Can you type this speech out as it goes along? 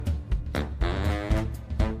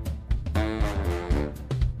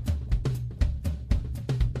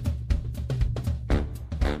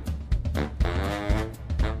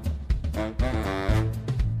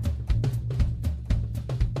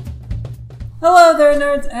Hello there,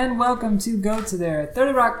 nerds, and welcome to Go To There,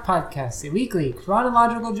 30 Rock Podcast, a weekly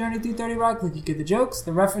chronological journey through 30 Rock, looking at the jokes,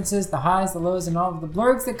 the references, the highs, the lows, and all of the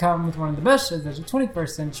blurgs that come with one of the best shows of the 21st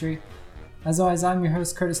century. As always, I'm your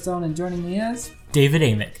host, Curtis Stone, and joining me is David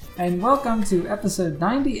Amick. And welcome to episode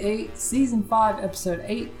 98, season 5, episode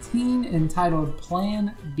 18, entitled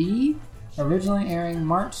Plan B, originally airing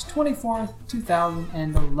March 24th,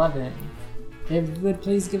 2011. If you would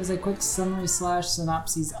please give us a quick summary /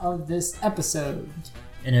 synopsis of this episode.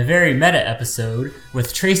 In a very meta episode,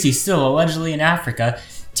 with Tracy still allegedly in Africa,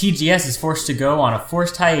 TGS is forced to go on a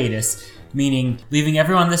forced hiatus, meaning leaving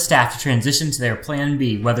everyone on the staff to transition to their plan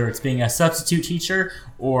B, whether it's being a substitute teacher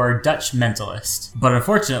or Dutch mentalist. But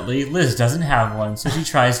unfortunately, Liz doesn't have one, so she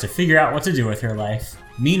tries to figure out what to do with her life.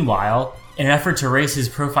 Meanwhile, in an effort to raise his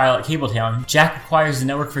profile at Cabletown, Jack acquires a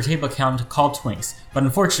network for Cabletown called Twinks, but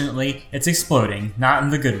unfortunately, it's exploding, not in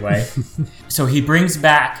the good way. So he brings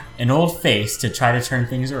back an old face to try to turn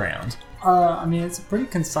things around. It's a pretty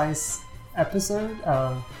concise episode,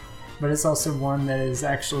 but it's also one that is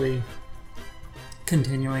actually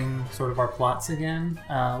continuing sort of our plots again.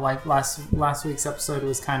 Like last week's episode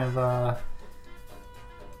was kind of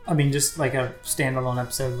just like a standalone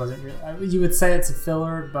episode. Wasn't really, you would say it's a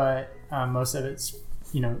filler, but most of it's,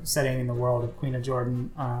 setting in the world of Queen of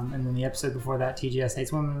Jordan. And then the episode before that, TGS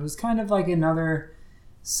Hates Women, it was kind of like another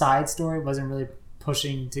side story. It wasn't really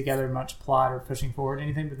pushing together much plot or pushing forward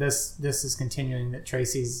anything, but this is continuing that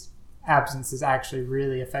Tracy's absence is actually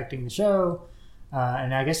really affecting the show.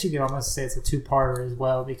 And I guess you could almost say it's a two-parter as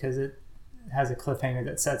well, because it has a cliffhanger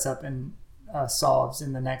that sets up and solves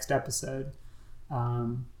in the next episode.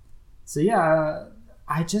 I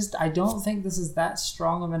don't think this is that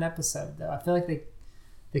strong of an episode, though. I feel like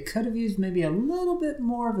they could have used maybe a little bit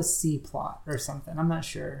more of a C plot or something. I'm not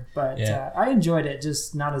sure, but I enjoyed it,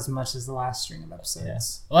 just not as much as the last string of episodes.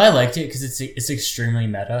 Yeah. Well, I liked it because it's extremely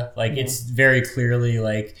meta. It's very clearly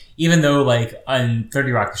even though on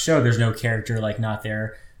 30 Rock the show, there's no character not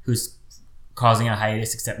there who's causing a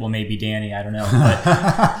hiatus, except maybe Danny. I don't know,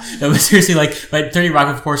 but seriously, but 30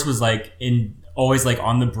 Rock of course was always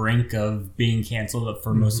on the brink of being canceled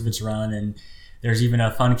for most of its run, and there's even a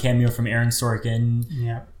fun cameo from Aaron Sorkin,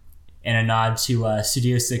 and a nod to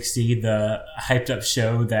Studio 60, the hyped up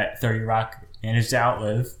show that 30 Rock managed to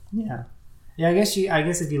outlive. I guess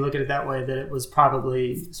if you look at it that way, that it was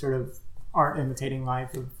probably sort of art imitating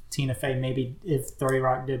life of Tina Fey. Maybe if 30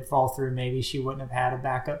 Rock did fall through, maybe she wouldn't have had a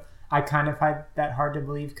backup. I kind of find that hard to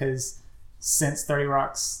believe, because since 30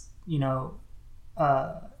 Rock's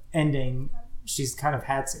ending, she's kind of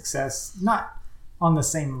had success, not on the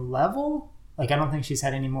same level. I don't think she's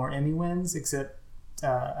had any more Emmy wins, except,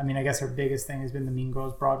 I guess her biggest thing has been the Mean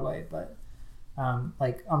Girls Broadway, but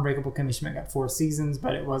Unbreakable Kimmy Schmidt got 4 seasons,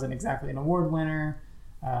 but it wasn't exactly an award winner.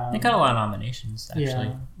 They got a lot of nominations, actually.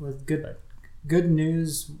 Yeah, with good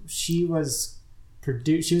news. She was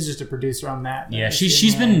just a producer on that. Yeah,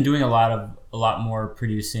 she's been doing a lot more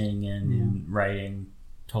producing and writing,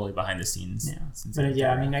 totally behind the scenes. Yeah, but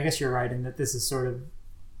I guess you're right in that this is sort of,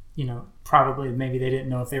 probably maybe they didn't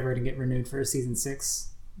know if they were going to get renewed for a season 6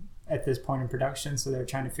 at this point in production, so they're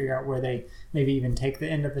trying to figure out where they maybe even take the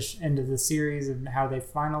end of the series and how they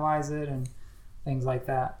finalize it and things like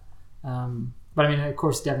that. But of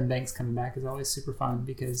course, Devin Banks coming back is always super fun,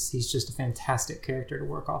 because he's just a fantastic character to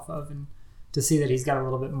work off of, and to see that he's got a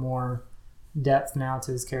little bit more depth now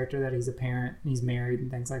to his character, that he's a parent and he's married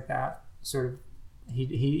and things like that. Sort of,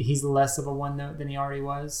 he's less of a one note than he already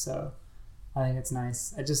was, so I think it's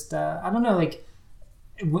nice. I just I don't know,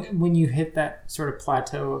 when you hit that sort of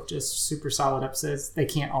plateau of just super solid episodes, they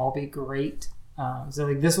can't all be great.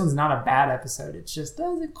 So this one's not a bad episode. It just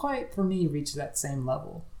doesn't quite, for me, reach that same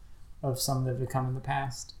level of some that have come in the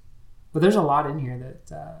past. But there's a lot in here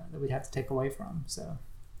that we'd have to take away from. So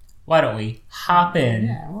why don't we hop in?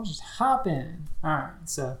 Yeah, we'll just hop in. All right.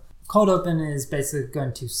 So Cold Open is basically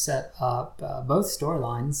going to set up both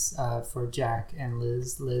storylines for Jack and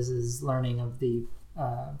Liz. Liz is learning of the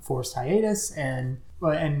forced hiatus, and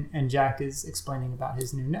Jack is explaining about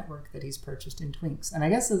his new network that he's purchased in Twinks. And I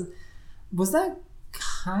guess, was that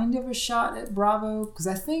kind of a shot at Bravo? Because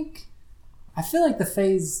I feel like the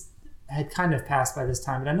phase had kind of passed by this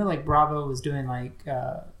time, but I know Bravo was doing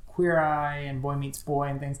Queer Eye and Boy Meets Boy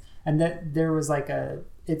and things, and that there was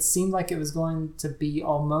it seemed like it was going to be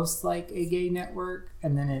almost like a gay network,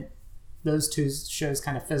 and then those two shows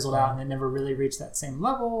kind of fizzled out, and it never really reached that same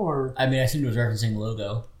level. Or I think it was referencing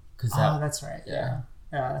Logo. That's right. Yeah,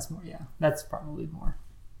 that's more. Yeah, that's probably more.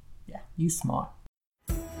 Yeah, you smart.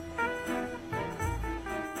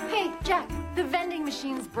 Hey, Jack, the vending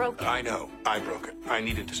machine's broken. I know. I broke it. I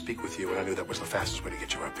needed to speak with you, and I knew that was the fastest way to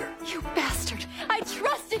get you up here. You bastard.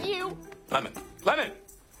 Lemon!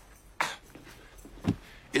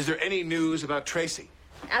 Is there any news about Tracy?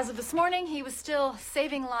 As of this morning, he was still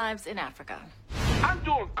saving lives in Africa. I'm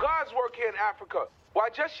doing God's work here in Africa. Why,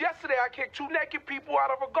 just yesterday I kicked 2 naked people out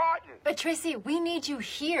of a garden. But Tracy, we need you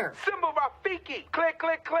here. Simba Rafiki. Click,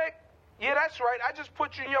 click, click. Yeah, that's right. I just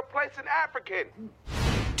put you in your place in African.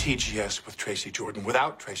 TGS with Tracy Jordan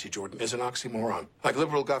without Tracy Jordan is an oxymoron. Like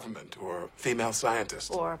liberal government or female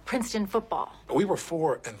scientist. Or Princeton football. We were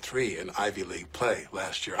 4-3 in Ivy League play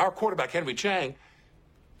last year. Our quarterback, Henry Chang,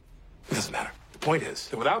 it doesn't matter. The point is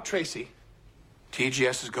that without Tracy,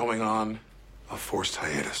 TGS is going on a forced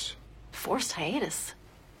hiatus. Forced hiatus?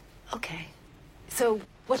 Okay. So,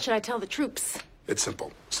 what should I tell the troops? It's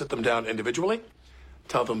simple. Sit them down individually,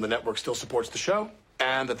 tell them the network still supports the show,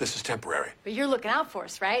 and that this is temporary. But you're looking out for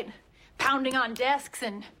us, right? Pounding on desks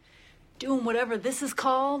and doing whatever this is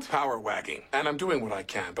called? Power wagging. And I'm doing what I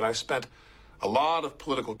can, but I've spent a lot of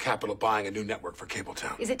political capital buying a new network for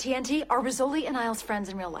Cabletown. Is it TNT? Are Rizzoli and Isles friends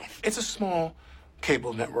in real life? It's a small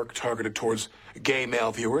cable network targeted towards gay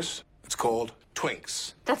male viewers. It's called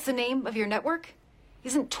Twinks. That's the name of your network?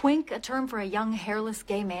 Isn't twink a term for a young, hairless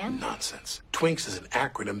gay man? Nonsense. Twinks is an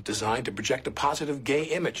acronym designed to project a positive gay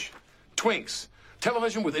image. Twinks.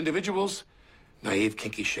 Television with individuals, naive,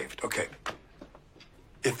 kinky shaved. Okay.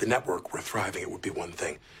 If the network were thriving, it would be one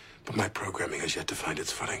thing. But my programming has yet to find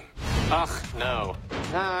its footing. Ugh, no.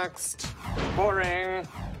 Next. Boring.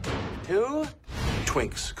 Who?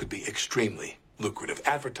 Twinks could be extremely lucrative.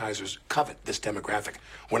 Advertisers covet this demographic.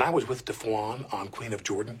 When I was with DeFuan on Queen of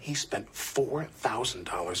Jordan, he spent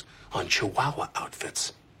 $4,000 on Chihuahua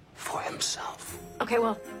outfits for himself. Okay,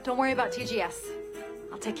 well, don't worry about TGS.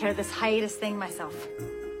 I'll take care of this hiatus thing myself.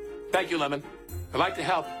 Thank you, Lemon. I'd like to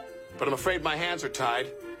help, but I'm afraid my hands are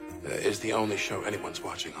tied. Is the only show anyone's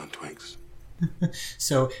watching on Twinks.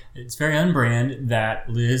 So it's very on brand that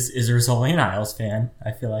Liz is a Rizzoli and Isles fan.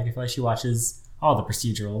 I feel like she watches all the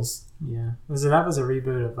procedurals. Yeah. That was a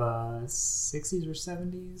reboot of 60s or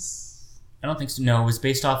 70s? I don't think so. No, it was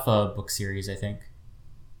based off a book series, I think.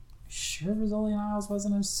 Sure Rizzoli and Isles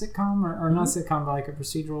wasn't a sitcom or not a sitcom, but like a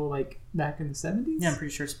procedural like back in the 70s? Yeah, I'm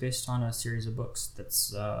pretty sure it's based on a series of books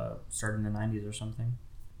that's started in the 90s or something.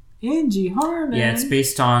 Angie Harmon. Yeah, it's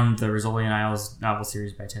based on the Rizzoli and Isles novel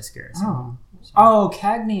series by Tess Garrison. Oh,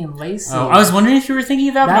 Cagney and Lacey. Oh, I was wondering if you were thinking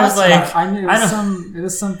of that, but I was like, I knew it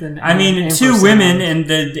was something. I mean, 2 women and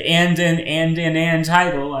the and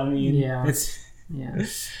title. I mean, yeah, it's yeah.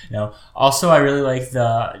 No. Also, I really like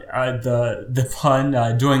the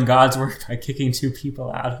pun doing God's work by kicking 2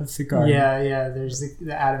 people out of the garden. Yeah. There's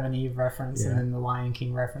the Adam and Eve reference, and then the Lion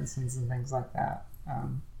King references and things like that.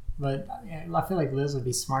 But I feel like Liz would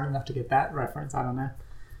be smart enough to get that reference. I don't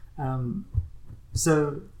know.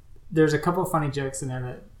 So there's a couple of funny jokes in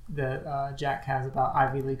there that Jack has about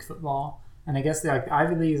Ivy League football. And I guess the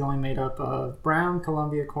Ivy League is only made up of Brown,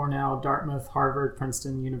 Columbia, Cornell, Dartmouth, Harvard,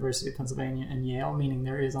 Princeton, University of Pennsylvania, and Yale, meaning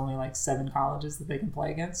there is only like 7 colleges that they can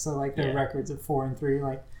play against. So like their records of 4-3,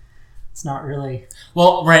 like it's not really...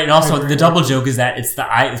 Well, right, and also the double joke is that it's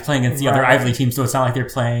playing against the other Ivy League team, so it's not like they're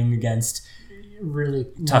playing against... really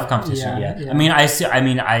tough competition. Yeah. I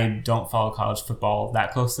mean, I don't follow college football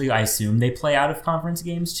that closely. I assume they play out of conference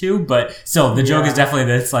games too, but still, the joke is definitely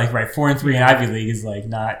that it's like 4-3 in Ivy League is like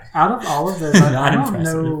not out of all of those. I don't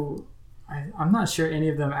impressive. know. I'm not sure any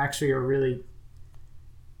of them actually are really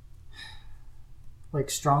like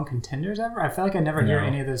strong contenders ever. I feel like I never hear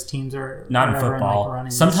any of those teams are not in football.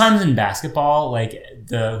 Sometimes in basketball, like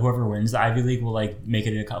whoever wins the Ivy League will like make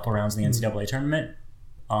it in a couple rounds in the NCAA tournament.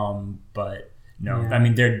 But no, I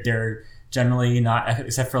mean they're generally not,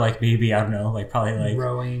 except for like maybe I don't know, like probably like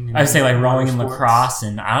rowing. I would say like rowing and lacrosse,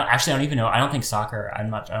 and I don't even know. I don't think soccer. I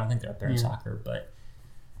don't think they're up there in soccer, but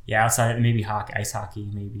yeah, outside maybe hockey, ice hockey,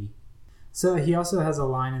 maybe. So he also has a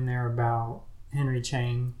line in there about Henry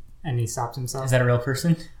Chang, and he stops himself. Is that a real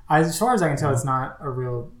person? As far as I can tell, it's not a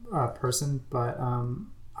real person, but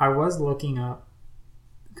I was looking up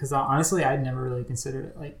because honestly, I'd never really considered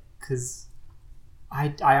it, like because.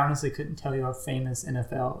 I honestly couldn't tell you a famous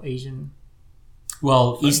NFL Asian.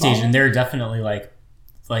 Well, football. East Asian, they're definitely like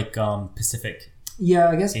Pacific. Yeah,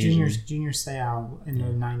 I guess Junior Seau in the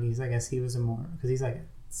 90s. I guess he was because he's like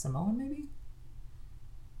Samoan, maybe.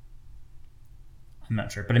 I'm not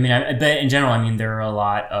sure, but I mean, but in general, I mean, there are a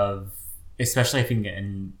lot of, especially if you can get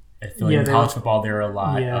in. I feel like in college football, there are a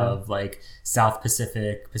lot of like South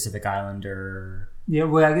Pacific, Pacific Islander. Yeah,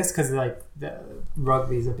 well, I guess because like the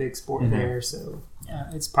rugby is a big sport there, so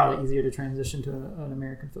it's probably easier to transition to an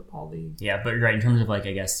American football league. Yeah, but right in terms of like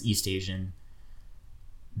I guess East Asian,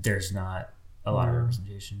 there's not a lot of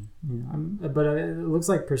representation. Yeah, but it looks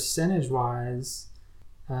like percentage wise,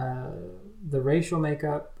 The racial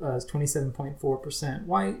makeup is 27.4%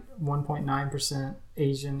 white, 1.9%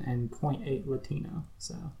 Asian, and 0.8% Latino.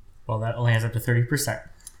 So, Well, that only has up to 30%.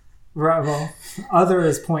 right. Well, other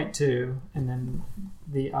is 0.2%, and then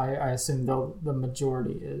I assume the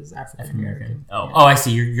majority is African American. Oh, I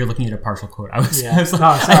see. You're looking at a partial quote. I was like,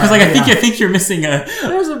 sorry, I think you're missing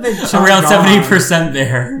there's a big chunk around gone. 70%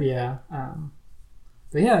 there. Yeah.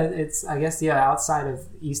 But yeah, it's I guess outside of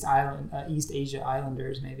East Asia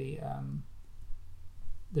Islanders, maybe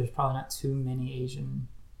there's probably not too many Asian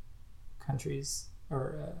countries,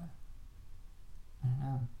 or I don't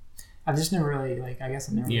know. I've just never really I guess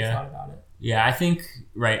I've never really thought about it. Yeah, I think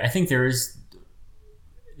there is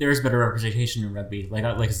better representation in rugby.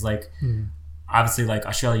 It's obviously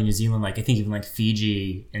Australia, New Zealand, I think even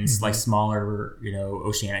Fiji and smaller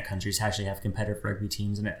oceanic countries actually have competitive rugby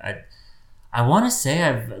teams, and I want to say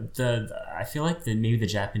I feel like maybe the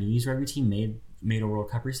Japanese rugby team made a World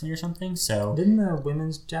Cup recently or something. So didn't the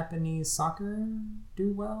women's Japanese soccer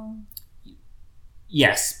do well?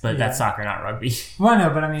 Yes, but that's soccer, not rugby. Well, no,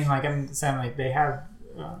 but I mean, I'm saying they have.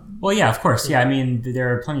 Well, yeah, of course, yeah. I mean,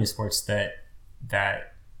 there are plenty of sports that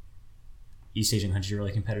East Asian countries are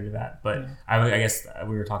really competitive at, but I guess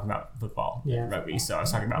we were talking about football, and rugby. So I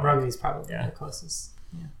was talking about rugby is probably the closest.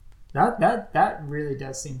 Yeah, that really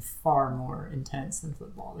does seem far more intense than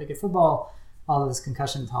football. At football, all those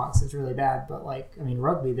concussion talks is really bad, but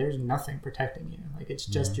rugby, there's nothing protecting you. It's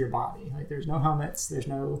just your body. There's no helmets.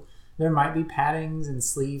 There might be paddings and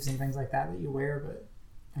sleeves and things like that you wear, but.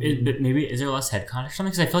 But maybe is there less head contact or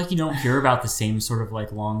something? Because I feel like you don't hear about the same sort of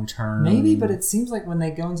long term. Maybe, but it seems like when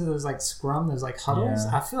they go into those scrum, those huddles,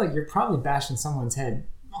 I feel like you're probably bashing someone's head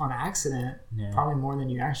on accident, probably more than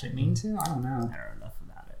you actually mean to. I don't know. I don't know enough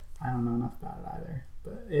about it. I don't know enough about it either,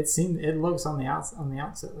 but it looks on the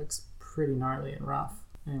outset looks pretty gnarly and rough.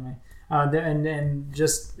 Anyway, and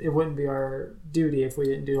just it wouldn't be our duty if we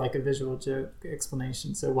didn't do a visual joke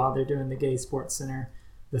explanation. So while they're doing the Gay Sports Center,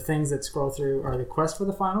 the things that scroll through are the quest for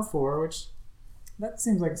the Final Four, which that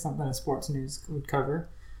seems like something a sports news would cover.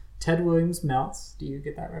 Ted Williams melts. Do you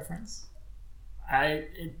get that reference?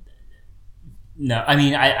 No. I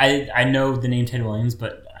mean, I know the name Ted Williams,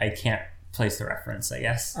 but I can't place the reference, I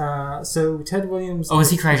guess. So Ted Williams... Oh, is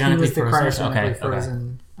he cryogenically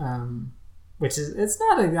frozen? Which is... It's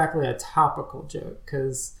not exactly a topical joke,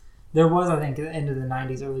 because there was, I think, at the end of the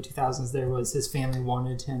 90s, early 2000s, there was his family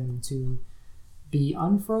wanted him to be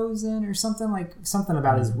unfrozen or something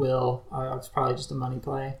about his will. It's probably just a money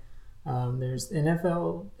play. There's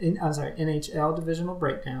NHL divisional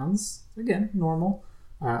breakdowns. Again, normal.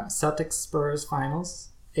 Celtics Spurs finals.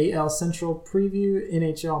 AL Central preview.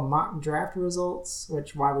 NHL mock draft results.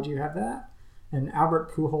 Which, why would you have that? And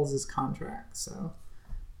Albert Pujols' contract. So,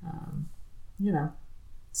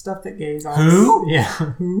 stuff that gays. Who? Yeah.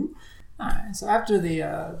 Who? Alright, so after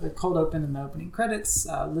the cold open and the opening credits,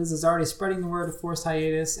 Liz is already spreading the word of forced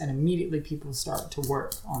hiatus, and immediately people start to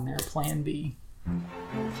work on their plan B.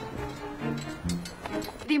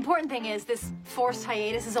 The important thing is this forced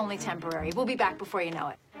hiatus is only temporary. We'll be back before you know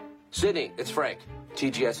it. Sydney, it's Frank.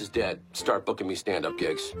 TGS is dead. Start booking me stand-up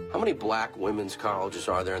gigs. How many black women's colleges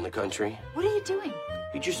are there in the country? What are you doing?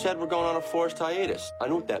 You just said we're going on a forced hiatus. I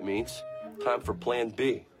know what that means. Time for plan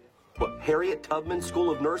B. What, Harriet Tubman School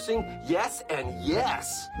of Nursing? Yes and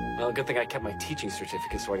yes! Well, good thing I kept my teaching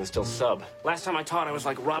certificate so I can still sub. Last time I taught, I was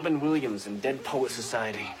like Robin Williams in Dead Poet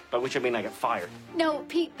Society. By which I mean I got fired. No,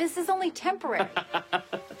 Pete, this is only temporary.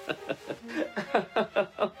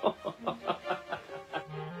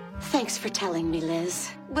 Thanks for telling me, Liz.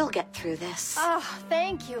 We'll get through this. Oh,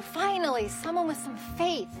 thank you. Finally, someone with some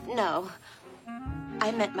faith. No.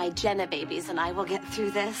 I meant my Jenna babies and I will get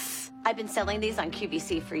through this. I've been selling these on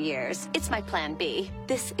QVC for years. It's my plan B.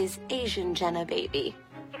 This is Asian Jenna baby.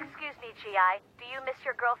 Excuse me, G.I. Do you miss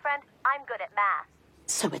your girlfriend? I'm good at math.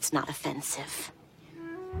 So it's not offensive.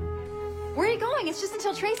 Where are you going? It's just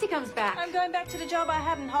until Tracy comes back. I'm going back to the job I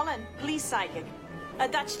had in Holland. Police psychic. A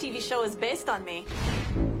Dutch TV show is based on me.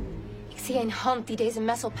 Ik zie een hand die deze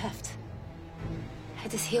messel peft.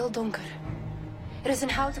 Het is heel donker. Er is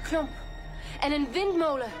een houten klomp. En een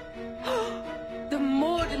windmolen. De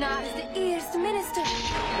moordenaar is de eerste minister.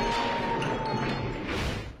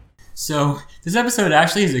 So, this episode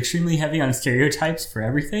actually is extremely heavy on stereotypes for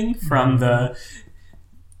everything, from the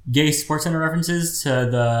Gay Sports Center references to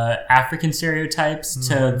the African stereotypes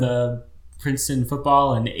to the Princeton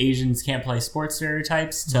football and Asians can't play sports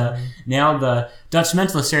stereotypes to now the Dutch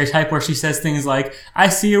mentalist stereotype where she says things like, I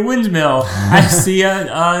see a windmill, I see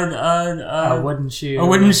a wooden shoe. A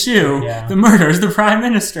wooden shoe. Yeah. The murder is the Prime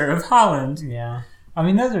Minister of Holland. Yeah.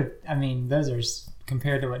 Those are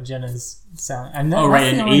compared to what Jenna's sounding. And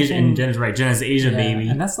and Jenna's right. Jenna's Asian baby.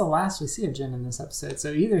 And that's the last we see of Jenna in this episode.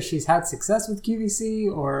 So either she's had success with QVC,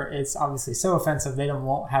 or it's obviously so offensive they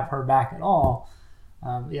won't have her back at all.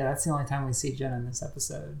 That's the only time we see Jenna in this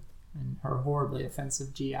episode. And her horribly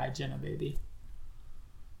offensive GI Jenna baby.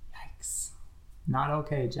 Yikes. Not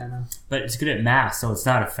okay, Jenna. But it's good at math, so it's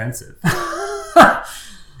not offensive.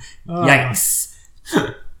 Yikes.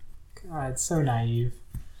 God, it's so naive.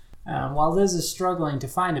 While Liz is struggling to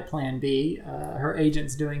find a plan B, her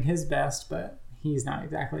agent's doing his best, but he's not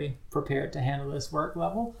exactly prepared to handle this work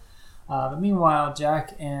level. But meanwhile,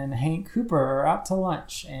 Jack and Hank Cooper are out to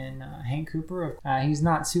lunch, and Hank Cooper, he's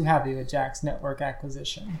not too happy with Jack's network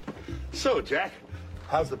acquisition. So, Jack,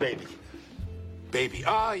 how's the baby? Baby.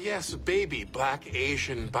 Yes, baby. Black,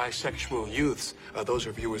 Asian, bisexual youths. Those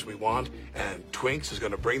are viewers we want, and Twinks is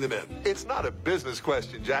going to bring them in. It's not a business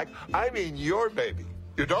question, Jack. I mean your baby.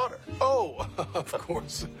 Your daughter. Oh, of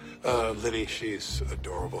course. Liddy, she's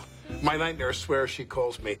adorable. My night nurse swears she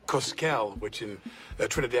calls me Coskel, which in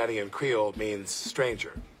Trinidadian Creole means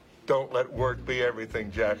stranger. Don't let work be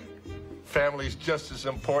everything, Jack. Family's just as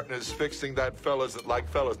important as fixing that Fellas That Like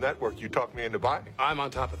Fellas network you talked me into buying. I'm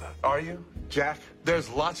on top of that. Are you? Jack, there's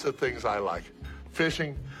lots of things I like.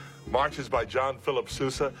 Fishing, marches by John Philip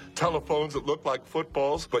Sousa, telephones that look like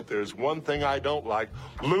footballs, but there's one thing I don't like,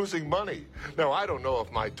 losing money. Now, I don't know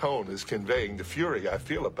if my tone is conveying the fury I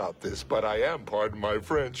feel about this, but I am, pardon my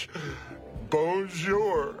French,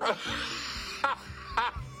 bonjour.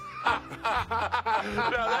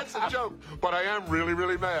 Now, that's a joke, but I am really,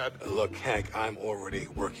 really mad. Look, Hank, I'm already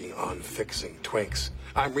working on fixing Twinks.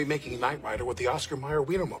 I'm remaking Knight Rider with the Oscar Mayer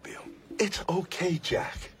Wienermobile. It's okay,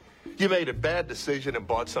 Jack. You made a bad decision and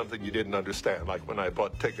bought something you didn't understand, like when I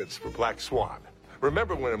bought tickets for Black Swan.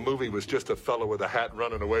 Remember when a movie was just a fellow with a hat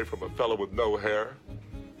running away from a fellow with no hair?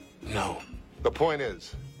 No. The point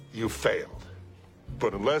is, you failed.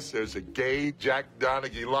 But unless there's a gay Jack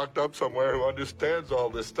Donaghy locked up somewhere who understands all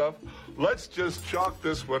this stuff, let's just chalk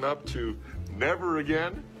this one up to never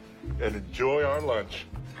again and enjoy our lunch.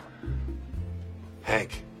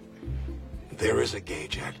 Hank, there is a gay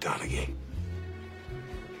Jack Donaghy.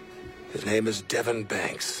 His name is Devin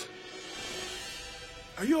Banks.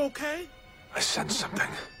 Are you okay? I sense something.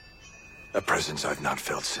 A presence I've not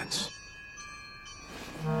felt since.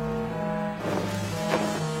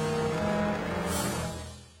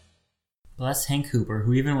 Bless Hank Cooper,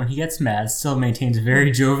 who even when he gets mad, still maintains a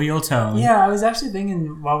very jovial tone. Yeah, I was actually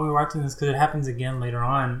thinking while we were watching this, because it happens again later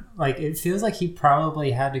on, like, it feels like he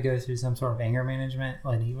probably had to go through some sort of anger management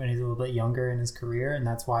when he's a little bit younger in his career, and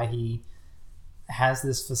that's why he has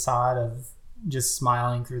this facade of just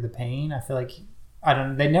smiling through the pain. I feel like,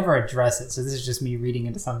 they never address it, so this is just me reading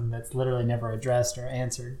into something that's literally never addressed or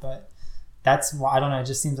answered, but that's why, I don't know, it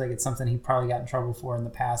just seems like it's something he probably got in trouble for in the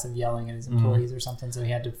past of yelling at his employees or something, so he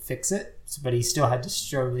had to fix it, but he still had to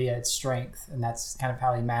show he had strength, and that's kind of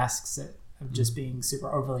how he masks it, of just being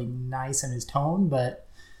super overly nice in his tone, but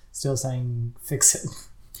still saying, fix it.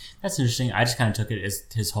 That's interesting. I just kind of took it as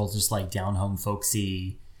his whole just like down-home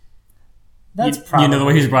folksy... That's probably... the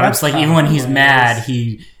way he's brought up. It's like even when he's mad,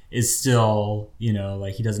 he is still,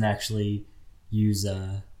 like he doesn't actually use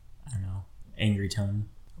angry tone.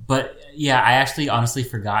 But yeah, I actually honestly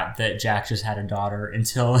forgot that Jack just had a daughter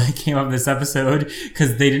until it came up in this episode,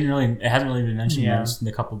 because it hasn't really been mentioned much in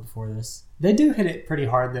the couple before this. They do hit it pretty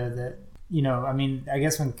hard though that, I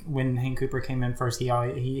guess when Hank Cooper came in first,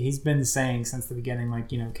 he's been saying since the beginning, like,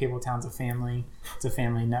 Cabletown's a family, it's a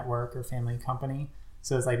family network or family company.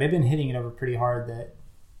 So it's like they've been hitting it over pretty hard that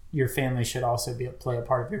your family should also play a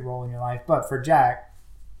part of your role in your life. But for Jack,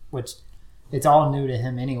 which it's all new to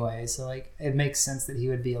him anyway, so like it makes sense that he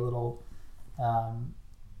would be a little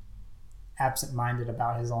absent-minded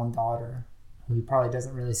about his own daughter, who he probably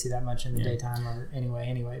doesn't really see that much in the daytime or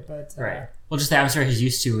anyway. But right. Well, just the atmosphere he's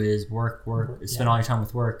used to is work, spend all your time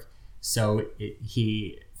with work. So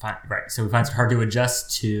he finds it hard to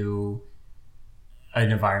adjust to an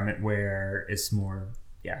environment where it's more,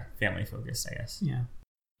 family focused, I guess. Yeah.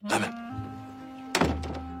 Lemon,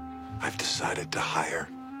 I've decided to hire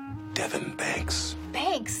Devin Banks.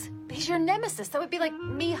 Banks? He's your nemesis. That would be like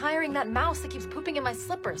me hiring that mouse that keeps pooping in my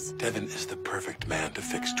slippers. Devin is the perfect man to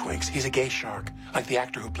fix Twinks. He's a gay shark, like the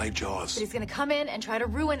actor who played Jaws. But he's gonna come in and try to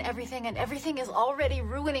ruin everything, and everything is already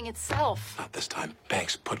ruining itself. Not this time.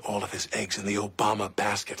 Banks put all of his eggs in the Obama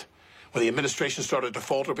basket. When the administration started to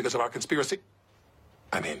falter because of our conspiracy...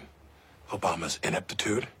 Obama's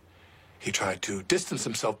ineptitude. He tried to distance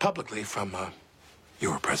himself publicly from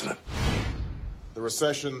your president. The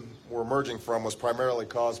recession we're emerging from was primarily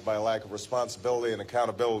caused by a lack of responsibility and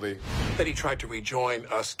accountability. Then he tried to rejoin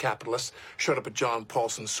us capitalists, showed up at John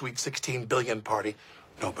Paulson's sweet 16 billion party.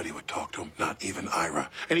 Nobody would talk to him, not even Ira.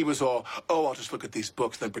 And he was all, oh, I'll just look at these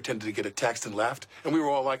books, then pretended to get a text and left. And we were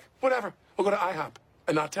all like, whatever, we'll go to IHOP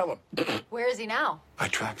and not tell him. Where is he now? I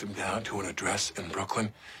tracked him down to an address in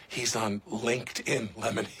Brooklyn. He's on LinkedIn,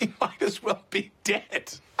 Lemon. He might as well be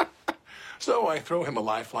dead. So I throw him a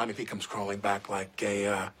lifeline if he comes crawling back like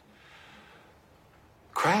a,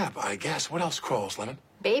 crab, I guess. What else crawls, Lemon?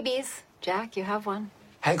 Babies. Jack, you have one.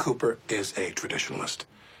 Hank Hooper is a traditionalist.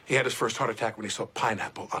 He had his first heart attack when he saw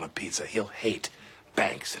pineapple on a pizza. He'll hate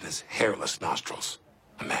banks and his hairless nostrils.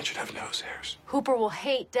 Imagine having nose hairs. Hooper will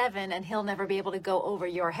hate Devin, and he'll never be able to go over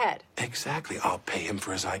your head. Exactly. I'll pay him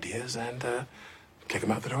for his ideas and, kick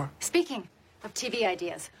him out the door. Speaking of TV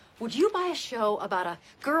ideas, would you buy a show about a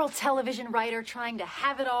girl television writer trying to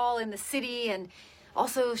have it all in the city, and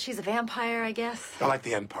also she's a vampire, I guess? I like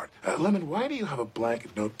the end part. Lemon, why do you have a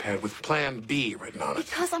blank notepad with Plan B written on it?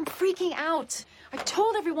 Because I'm freaking out. I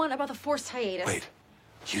told everyone about the forced hiatus. Wait,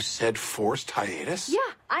 you said forced hiatus? Yeah,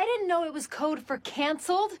 I didn't know it was code for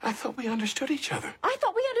canceled. I thought we understood each other. I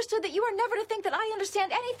thought we understood that you are never to think that I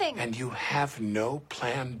understand anything. And you have no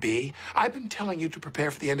Plan B? I've been telling you to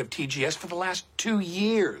prepare for the end of TGS for the last 2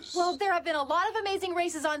 years. Well, there have been a lot of amazing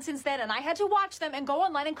races on since then, and I had to watch them and go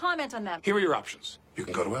online and comment on them. Here are your options. You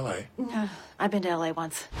can go to L.A. No, I've been to L.A.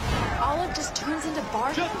 once. Olive just turns into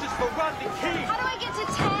Barbie. Justice for Rodney King! How do I get to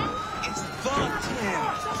 10? It's the 10!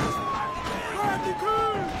 Rodney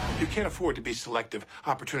King! You can't afford to be selective.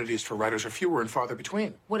 Opportunities for writers are fewer and farther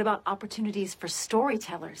between. What about opportunities for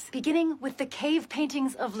storytellers? Beginning with the cave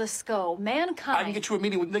paintings of Lascaux, Mankind. I can get you a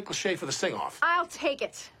meeting with Nick Lachey for the sing-off. I'll take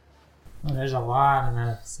it. Well, there's a lot in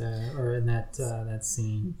that, or in that that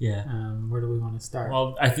scene. Yeah. Where do we want to start?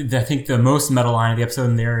 Well, I think the most metal line of the episode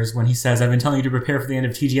in there is when he says, "I've been telling you to prepare for the end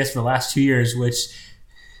of TGS for the last 2 years," which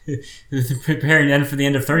preparing for the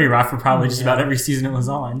end of 30 Rock for probably just about every season it was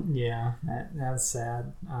on. Yeah, that's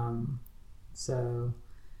sad.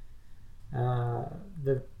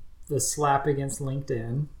 The slap against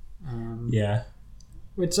LinkedIn. Yeah.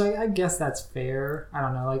 Which I guess that's fair. I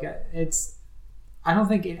don't know. Like it's. I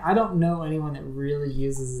don't know anyone that really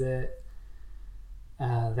uses it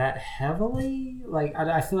that heavily. Like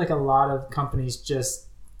I feel like a lot of companies just,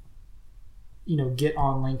 get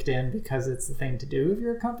on LinkedIn because it's the thing to do if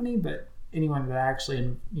you're a company. But anyone that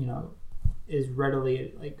actually, is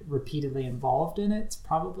readily, repeatedly involved in it's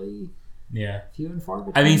probably few and far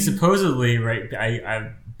between. I mean, supposedly, right?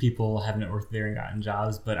 I people have networked there and gotten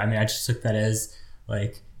jobs, but I mean, I just took that as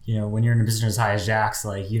when you're in a position as high as Jack's,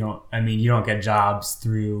 you don't get jobs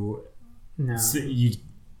through. No. So you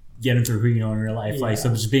get them through who you know in real life. Yeah. So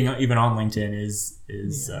just being even on LinkedIn is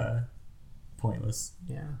pointless.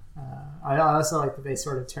 Yeah. I also like that they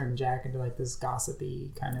sort of turned Jack into this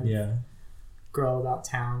gossipy kind of girl about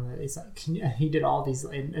town. That it's he did all these,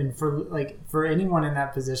 and for anyone in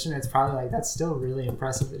that position, it's probably that's still really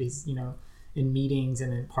impressive that he's in meetings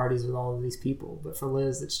and in parties with all of these people. But for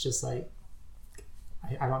Liz, it's just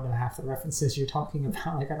I don't know half the references you're talking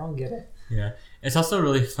about. I don't get it. Yeah. It's also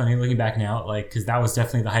really funny looking back now, because that was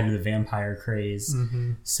definitely the height of the vampire craze.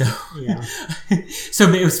 Mm-hmm. So, yeah.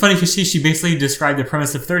 So it was funny because she basically described the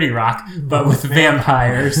premise of 30 Rock, but with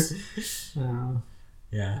vampires.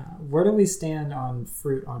 Yeah. Where do we stand on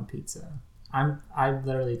fruit on pizza? I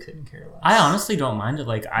literally couldn't care less. I honestly don't mind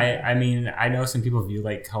it. I mean, I know some people view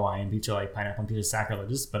Hawaiian pizza, pineapple on pizza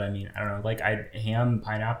sacrilegious, but I mean, I don't know. Ham,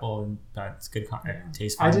 pineapple, and that's good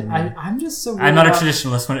taste. I'm just so. I'm not a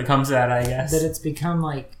traditionalist when it comes to that. I guess that it's become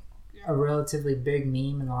a relatively big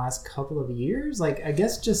meme in the last couple of years. I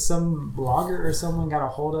guess just some blogger or someone got a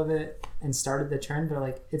hold of it and started the trend,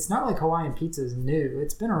 but it's not like Hawaiian pizza is new.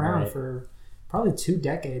 It's been around for probably 2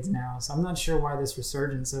 decades now. So I'm not sure why this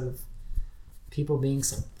resurgence of people being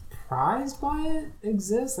surprised by it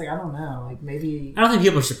exists. I don't know. Maybe I don't think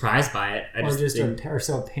people are surprised by it. Or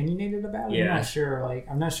so opinionated about it. Yeah. I'm not sure.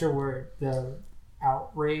 I'm not sure where the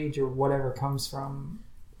outrage or whatever comes from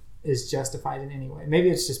is justified in any way. Maybe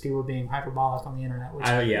it's just people being hyperbolic on the internet. Which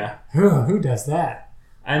who does that?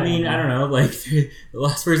 I mean, I don't know. The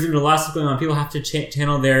last going on, people have to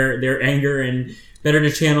channel their anger, and better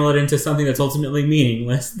to channel it into something that's ultimately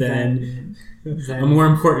meaningless than a more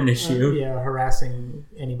important issue. Harassing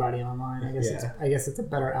anybody online. I guess it's a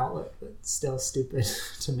better outlet, but still stupid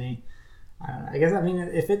to me. I don't know.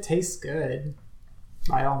 If it tastes good,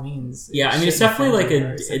 by all means. Yeah, it's definitely I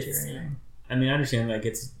understand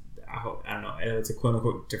it's I don't know. It's a quote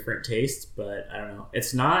unquote different taste, but I don't know.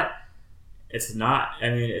 It's not. it's not. I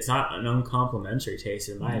mean, it's not an uncomplimentary taste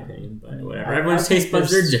in my opinion, but whatever. I Everyone's think taste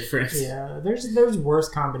buds are different. Yeah, there's worse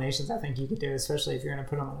combinations I think you could do, especially if you're going to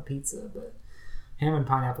put them on a pizza. But ham and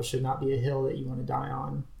pineapple should not be a hill that you want to die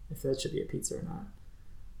on, if that should be a pizza or not.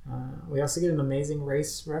 We also get an Amazing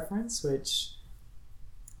Race reference, which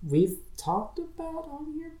we've talked about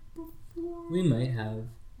on here before. We might have,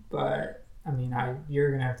 but I mean, you're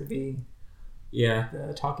going to have to be. Yeah,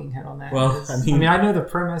 the talking head on that. Well, I mean, I know the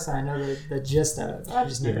premise, I know the gist of it. I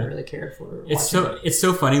just never really cared for it. It's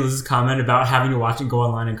so funny, Liz's comment about having to watch it, go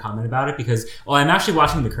online and comment about it, because I'm actually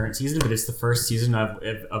watching the current season, but it's the first season of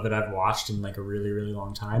it I've watched in like a really, really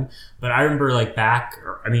long time. But I remember like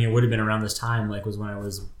it would have been around this time, like was when I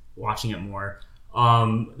was watching it more. I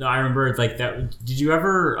remember like that. Did you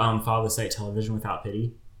ever follow the site Television Without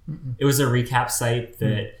Pity? Mm-mm. It was a recap site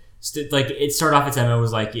that. Like it started off, its MO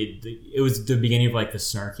was like it was the beginning of like the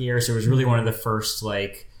snarky era, so it was really one of the first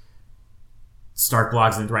like snark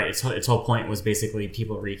blogs, and right, its whole point was basically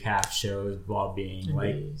people recap shows while being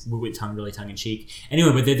like really tongue in cheek.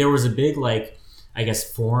 Anyway, but there was a big like I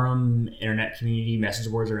guess forum internet community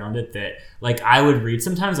message boards around it that like I would read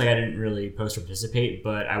sometimes. Like I didn't really post or participate,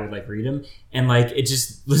 but I would like read them, and like it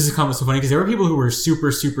just Liz's comment was so funny because there were people who were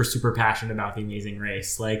super super super passionate about The Amazing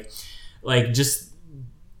Race, like just.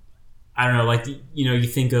 I don't know, like, you know, you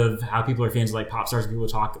think of how people are fans of like pop stars, people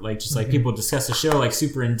talk like just like people discuss the show like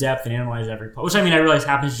super in depth and analyze every which I mean I realize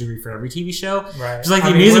happens to be for every TV show. Right. Just like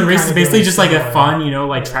The Amazing Race is basically just like a fun, you know,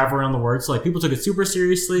 like travel around the world. So like people took it super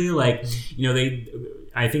seriously. Like, you know,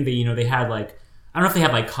 I think that, you know, they had like I don't know if they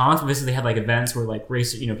had like cons, but basically they had like events where like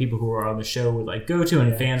race, you know, people who were on the show would like go to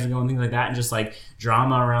and fans would go and things like that, and just like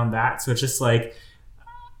drama around that. So it's just like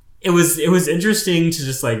it was interesting to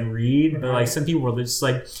just like read, but like some people were just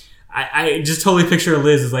like I just totally picture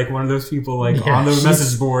Liz as like one of those people like on the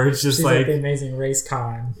message boards, just she's like the Amazing Race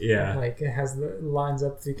con. Yeah, like it has the lines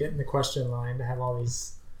up to get in the question line to have all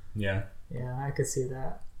these. Yeah, I could see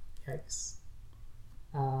that. Yikes.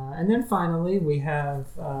 And then finally we have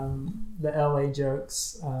the LA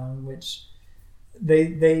jokes, which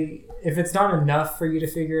they if it's not enough for you to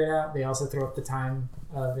figure it out, they also throw up the time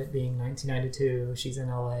of it being 1992. She's in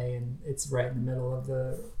LA and it's right in the middle of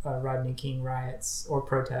the Rodney King riots or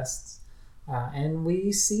protests, and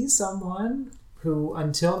we see someone who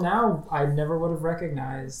until now I never would have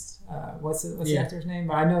recognized. What's the actor's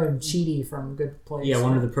name? I know him, Chidi from Good Place. Yeah,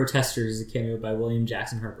 one of the protesters is a cameo by William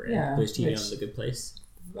Jackson Harper. Yeah, plays Chidi on The Good Place.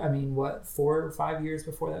 I mean, what, 4 or 5 years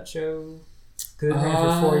before that show? Because it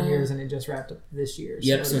ran for 4 years and it just wrapped up this year.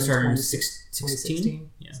 Yep, so it started in 2016.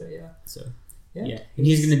 Yeah. So yeah. And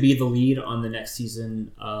he's going to be the lead on the next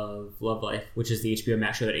season of Love Life, which is the HBO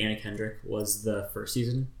Max show that Anna Kendrick was the first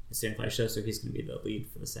season, the Stan Flash show, so he's going to be the lead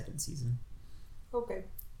for the second season. Okay.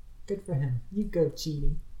 Good for him. You go,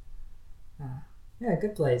 Chidi. Yeah,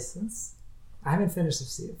 Good Place. I haven't finished the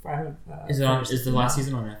season. Is the last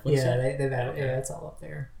season on Netflix? Yeah, they've added, yeah, it's all up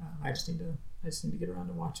there. I just need to get around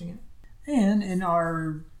to watching it. And in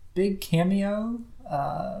our big cameo /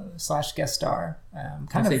 guest star, I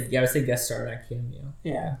would say guest star, not cameo.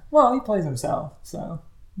 Yeah, well, he plays himself, so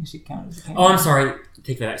you should count as a cameo. Oh, I'm sorry.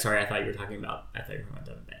 Take that back. Sorry, I thought you were talking about Devin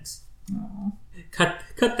Banks. Oh. Cut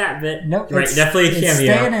that bit. Nope. Right, definitely a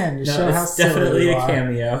cameo. Staying in to show how silly definitely you a are.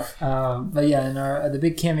 cameo. But yeah, in the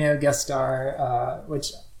big cameo guest star,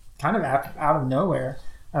 which kind of out of nowhere,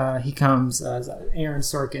 he comes as Aaron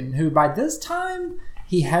Sorkin, who by this time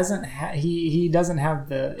he doesn't have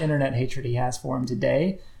the internet hatred he has for him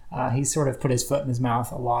today. He's sort of put his foot in his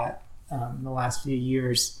mouth a lot in the last few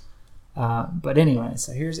years. But anyway,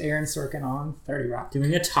 so here's Aaron Sorkin on 30 Rock.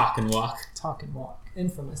 Doing a talk and walk. Talk and walk.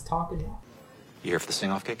 Infamous talk and walk. You here for the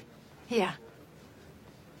sing-off gig? Yeah.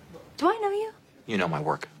 Do I know you? You know my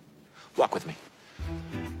work. Walk with me.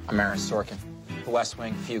 I'm Aaron Sorkin. The West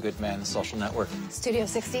Wing, Few Good Men, The Social Network. Studio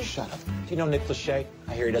 60? Shut up. Do you know Nick Lachey?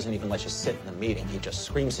 I hear he doesn't even let you sit in a meeting. He just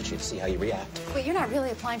screams at you to see how you react. Wait, you're not really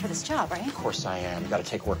applying for this job, right? Of course I am. You gotta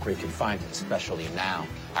take work where you can find it, especially now.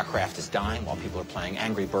 Our craft is dying while people are playing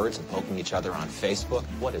Angry Birds and poking each other on Facebook.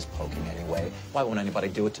 What is poking anyway? Why won't anybody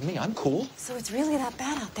do it to me? I'm cool. So it's really that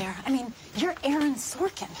bad out there. I mean, you're Aaron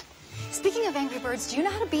Sorkin. Speaking of Angry Birds, do you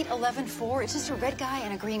know how to beat 11-4? It's just a red guy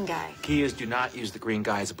and a green guy. Key is do not use the green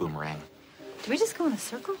guy as a boomerang. Do we just go in a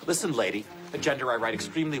circle? Listen, lady, a gender I write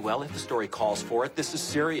extremely well if the story calls for it. This is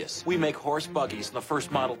serious. We make horse buggies, and the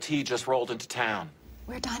first Model T just rolled into town.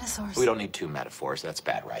 We're dinosaurs. We don't need 2 metaphors. That's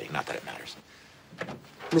bad writing. Not that it matters.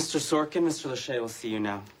 Mr. Sorkin, Mr. Lachey will see you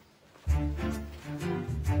now.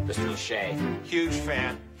 Mr. Lachey, huge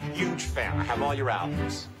fan. Huge fan. I have all your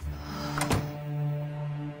albums.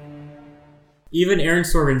 Even Aaron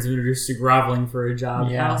Sorkin's introduced to groveling for a job.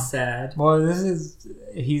 Yeah. How sad. Well,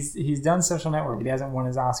 he's done Social Network, but he hasn't won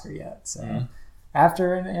his Oscar yet. So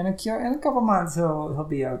after in a couple months, he'll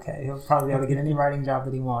be okay. He'll probably be able to get any writing job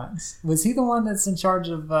that he wants. Was he the one that's in charge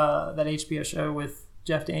of that HBO show with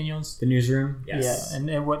Jeff Daniels? The Newsroom? Yes. Yeah, and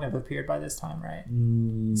it wouldn't have appeared by this time, right?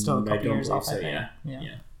 Still a couple years off, I think.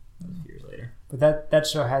 Yeah. Years later. But that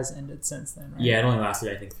show has ended since then, right? Yeah, it only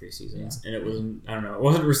lasted, I think, 3 seasons. And it wasn't, I don't know, it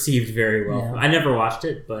wasn't received very well. Yeah. I never watched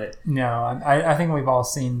it, but... No, I think we've all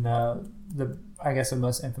seen the I guess the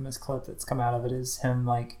most infamous clip that's come out of it is him,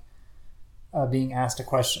 like, being asked a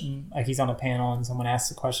question. Like, he's on a panel and someone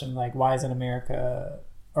asks a question, like, why is America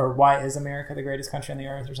the greatest country on the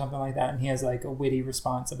earth or something like that? And he has, like, a witty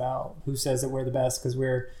response about who says that we're the best because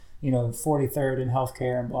we're, 43rd in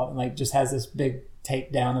healthcare and blah, and, like, just has this big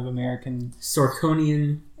takedown of American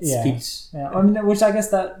Sorkinian speech. Yeah. I mean, which I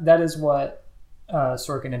guess that is what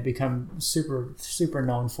Sorkin had become super, super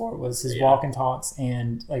known for, was his walk and talks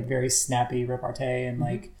and, like, very snappy repartee and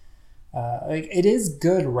like it is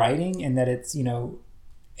good writing in that it's,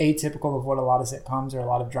 atypical of what a lot of sitcoms or a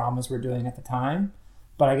lot of dramas were doing at the time.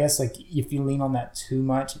 But I guess, like, if you lean on that too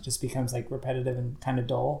much, it just becomes, like, repetitive and kind of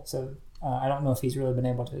dull. So I don't know if he's really been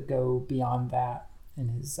able to go beyond that in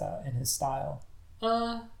his style.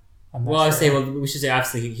 I say, we should say,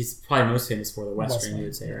 obviously, he's probably most famous for the Western, you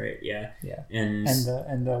would say, right? Yeah. Yeah.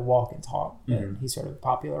 And the walk and talk that he sort of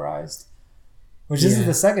popularized. Which this is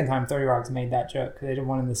the second time 30 Rock's made that joke. They did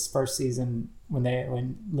one in this first season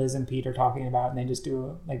when Liz and Pete are talking about it, and they just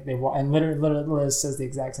do they walk, and literally Liz says the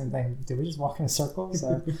exact same thing. Did we just walk in a circle?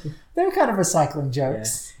 So they're kind of recycling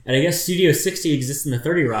jokes. Yeah. And I guess Studio 60 exists in the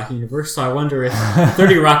 30 Rock universe, so I wonder if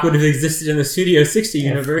 30 Rock would have existed in the Studio 60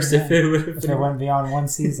 universe if it would have been... If it went beyond one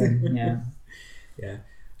season, Yeah.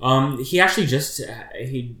 He actually just had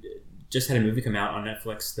a movie come out on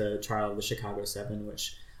Netflix, The Trial of the Chicago 7,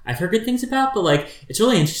 which I've heard good things about, but, like, it's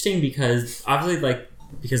really interesting because obviously, like,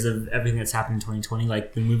 because of everything that's happened in 2020,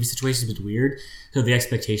 like, the movie situation has been weird. So the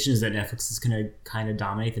expectation is that Netflix is going to kind of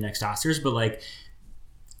dominate the next Oscars, but, like,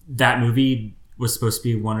 that movie was supposed to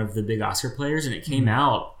be one of the big Oscar players, and it came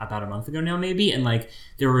out about a month ago now, maybe. And, like,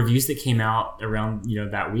 there were reviews that came out around,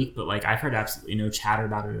 that week, but, like, I've heard absolutely no chatter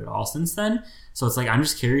about it at all since then. So it's like, I'm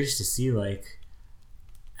just curious to see, like,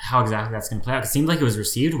 how exactly that's going to play out. It seemed like it was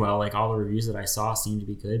received well. Like, all the reviews that I saw seemed to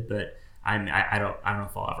be good, but I don't know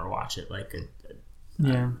if I'll ever watch it. Like,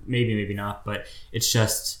 maybe not. But it's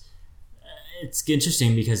just, it's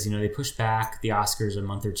interesting because they pushed back the Oscars a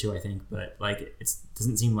month or two, I think. But, like, it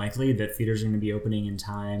doesn't seem likely that theaters are going to be opening in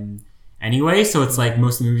time anyway. So it's like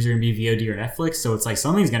most of the movies are going to be VOD or Netflix. So it's like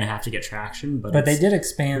something's going to have to get traction. But they did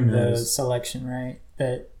expand the selection, right?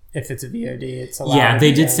 That if it's a VOD, it's allowed. Yeah,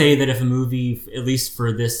 they did say that if a movie, at least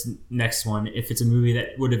for this next one, if it's a movie that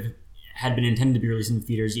had been intended to be released in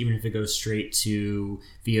theaters, even if it goes straight to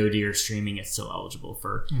VOD or streaming, it's still eligible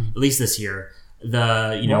for at least this year.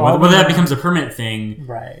 Whether that becomes a permanent thing,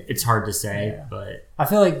 right? It's hard to say, but I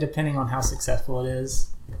feel like depending on how successful it is,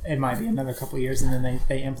 it might be another couple of years and then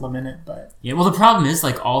they implement it. But yeah, well, the problem is,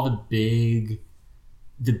 like, all the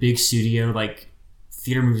big studio, like,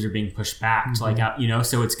 theater movies are being pushed back to, like, out,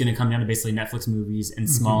 so it's going to come down to basically Netflix movies and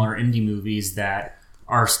smaller indie movies that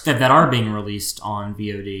are being released on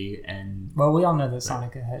VOD. And well, we all know that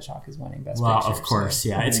Sonic the Hedgehog is winning Best Picture. Well, of course,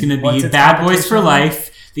 yeah. It's going to be Bad Boys for Life,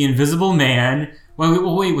 The Invisible Man.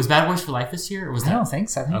 Wait, was Bad Boys for Life this year? Or was I don't think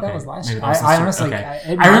so. I think that was last year. I honestly...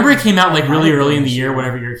 Okay. I remember it came out, like, really early in the year,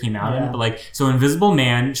 whatever year it came out in. But, like, so Invisible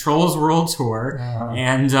Man, Trolls World Tour,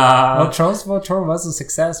 and... Trolls World Tour was a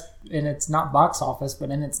success in its, not box office, but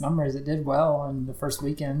in its numbers. It did well in the first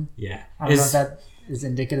weekend. Yeah. I don't know if that is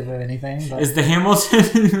indicative of anything. But... Is the Hamilton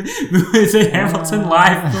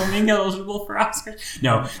live filming eligible for Oscars?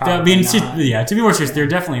 No. To be more serious, there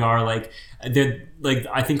definitely are, like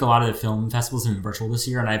I think a lot of the film festivals have been virtual this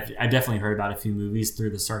year, and I've definitely heard about a few movies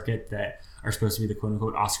through the circuit that are supposed to be the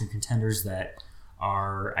quote-unquote Oscar contenders that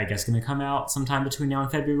are, I guess, going to come out sometime between now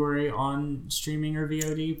and February on streaming or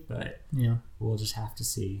VOD, but we'll just have to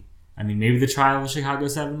see. I mean, maybe The Trial of Chicago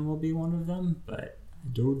 7 will be one of them, but I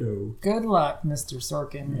don't know. Good luck, Mr.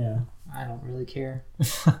 Sorkin. Yeah. I don't really care.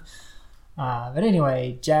 But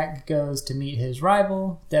anyway, Jack goes to meet his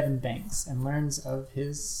rival, Devin Banks, and learns of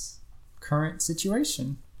his current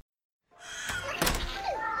situation.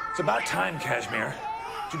 It's about time, Kashmir.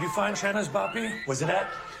 Did you find Shanna's Boppy? Was it at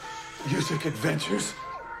Music Adventures?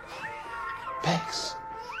 Banks,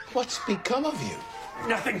 what's become of you?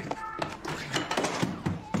 Nothing.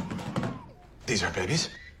 These are babies.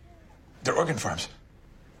 They're organ farms.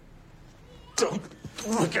 Don't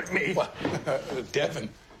look at me. What? Devin,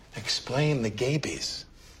 explain the gabies.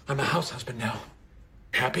 I'm a house husband now.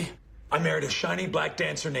 Happy? I married a shiny black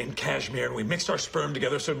dancer named Kashmir, and we mixed our sperm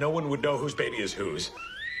together so no one would know whose baby is whose.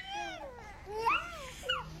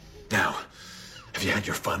 Now, have you had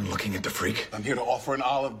your fun looking at the freak? I'm here to offer an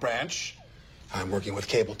olive branch. I'm working with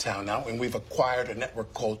Cabletown now, and we've acquired a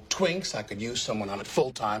network called Twinks. I could use someone on it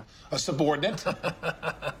full-time, a subordinate.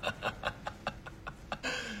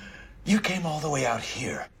 You came all the way out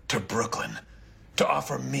here to Brooklyn to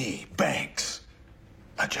offer me Banks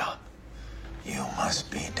a job. You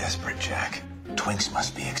must be desperate, Jack. Twinks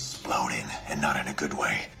must be exploding, and not in a good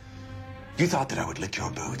way. You thought that I would lick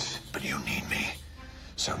your boots, but you need me.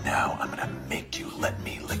 So now I'm gonna make you let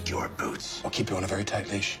me lick your boots. I'll keep you on a very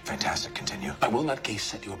tight leash. Fantastic, continue. I will not gaze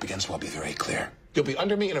set you up again, so I'll be very clear. You'll be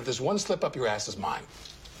under me, and if there's one slip up, your ass is mine.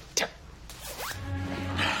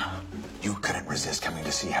 You couldn't resist coming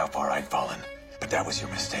to see how far I'd fallen, but that was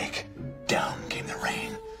your mistake. Down came the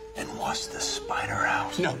rain and washed the spider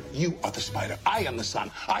out. No, you are the spider. I am the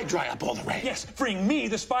sun. I dry up all the rain. Yes, freeing me,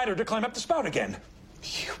 the spider, to climb up the spout again.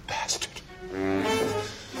 You bastard.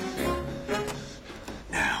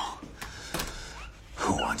 Now,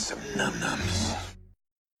 who wants some num-nums?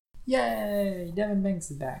 Yay! Devin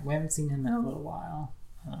Banks is back. We haven't seen him in a little while.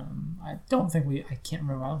 I don't think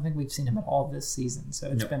we've seen him at all this season.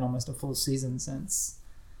 So it's been almost a full season since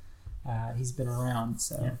he's been around.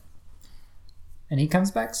 So, yeah. And he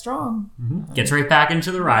comes back strong. Mm-hmm. Gets right back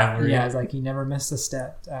into the rivalry. Yeah, it's like he never missed a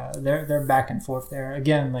step. They're back and forth there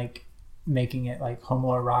again, like making it like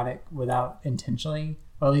homoerotic without intentionally.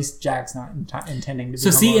 Well, at least Jack's not intending to be.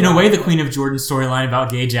 So see, in a way, the Queen of Jordan storyline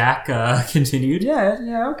about gay Jack continued.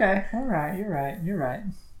 Yeah, okay, all right, you're right.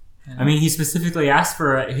 Yeah. I mean, he specifically asked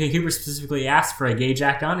for a gay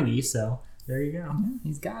Jack Donaghy, so there you go. Yeah,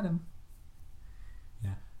 he's got him.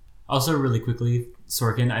 Yeah. Also, really quickly,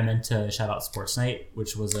 Sorkin, I meant to shout out Sports Night,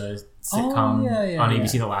 which was a sitcom on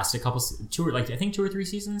ABC that lasted I think 2 or 3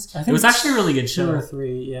 seasons. It was actually a really good show. 2 or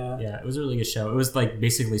 3, yeah. Yeah, it was a really good show. It was like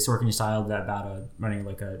basically Sorkin style about running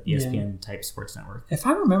like a ESPN type sports network. If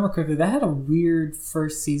I remember correctly, that had a weird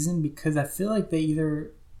first season because I feel like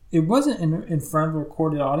it wasn't in front of a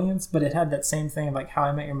recorded audience, but it had that same thing of like How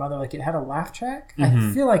I Met Your Mother. Like it had a laugh track.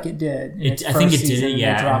 Mm-hmm. I feel like it did. I think it did.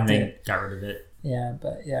 Yeah, and they got rid of it. Yeah,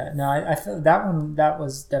 but yeah, no, I feel that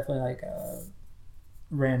was definitely like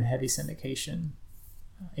ran heavy syndication,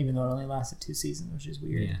 even though it only lasted 2 seasons, which is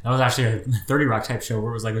weird. Yeah, that was actually a 30 Rock type show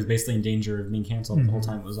where it was basically in danger of being canceled the whole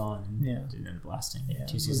time it was on. And it didn't end up lasting. Yeah,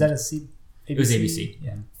 2 seasons. Was that ABC? It was ABC.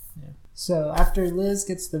 Yeah. So after Liz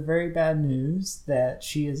gets the very bad news that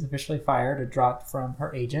she is officially fired or dropped from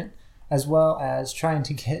her agent, as well as trying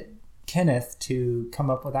to get Kenneth to come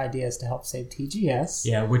up with ideas to help save TGS.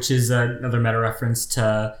 Yeah, which is another meta reference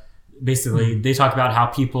to basically they talk about how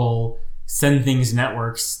people send things to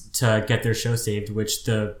networks to get their show saved, which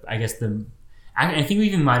I think we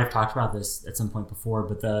even might have talked about this at some point before,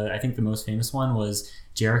 but I think the most famous one was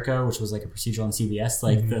Jericho, which was like a procedural on CBS.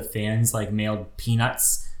 The fans mailed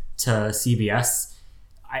peanuts to CBS.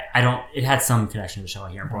 It had some connection to the show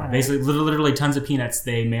here in Portland. Basically, literally tons of peanuts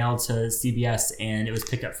they mailed to CBS, and it was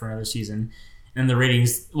picked up for another season. And the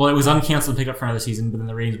ratings, it was uncanceled and picked up for another season, but then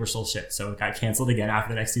the ratings were still shit, so it got canceled again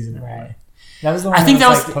after the next season. Right. That was the one that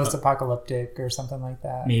was post-apocalyptic or something like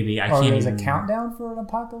that. Maybe. There was a countdown for an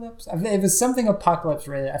apocalypse? It was something apocalypse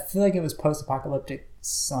related. I feel like it was post-apocalyptic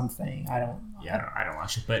something. I don't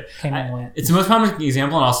watch it, but it's the most common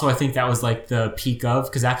example, and also I think that was the peak of,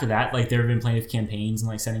 because after that there have been plenty of campaigns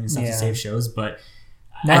and sending in stuff to save shows, but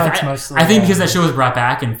I think because that show was brought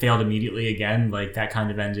back and failed immediately again, that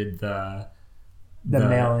kind of ended the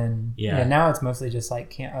mail-in. Yeah, now it's mostly just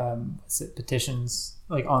petitions,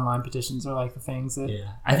 online petitions are the things that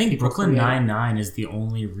I think Brooklyn Nine-Nine is the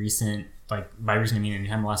only recent, by recent I mean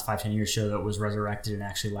in the last 5-10 years, show that was resurrected and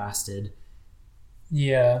actually lasted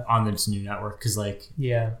on this new network, because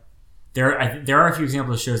there are a few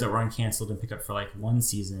examples of shows that were uncanceled and picked up for 1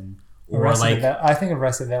 season, or I think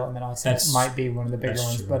Arrested Development might be one of the bigger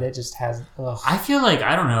ones, true. But it just has I feel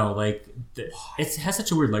I don't know, it has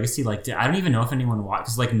such a weird legacy. I don't even know if anyone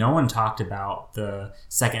watched, because no one talked about the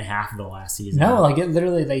second half of the last season. No, it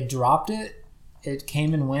literally, they dropped it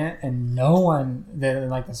came and went, and no one in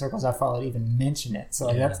the circles I followed even mentioned it.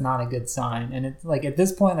 So that's not a good sign. And it's at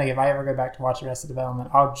this point, if I ever go back to watch Arrested Development,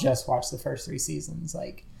 I'll just watch the first 3 seasons.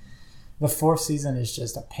 The 4th season is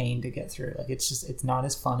just a pain to get through. It's not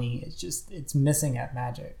as funny. It's missing at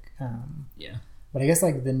magic. But I guess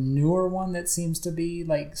the newer one that seems to be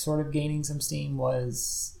sort of gaining some steam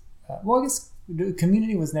was, I guess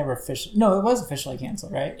Community was never official. No, it was officially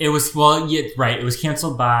canceled, right? It was right. It was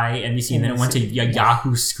canceled by NBC, and then it went to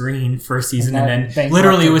Yahoo Screen first season, and then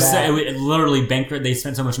literally it literally bankrupt. They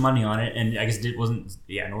spent so much money on it, and I guess it wasn't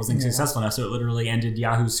successful enough, so it literally ended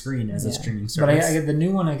Yahoo Screen as a streaming service. But the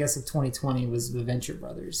new one, I guess, of 2020 was the Venture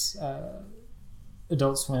Brothers.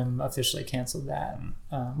 Adult Swim officially canceled that,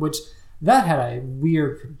 which that had a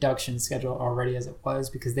weird production schedule already as it was,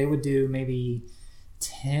 because they would do maybe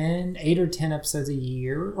 8 or 10 episodes a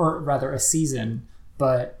year, or rather a season,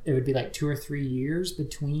 but it would be like 2 or 3 years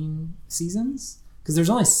between seasons, because there's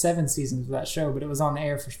only 7 seasons of that show, but it was on the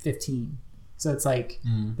air for 15. So it's like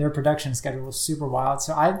their production schedule was super wild.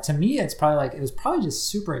 So to me, it was probably just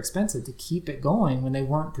super expensive to keep it going when they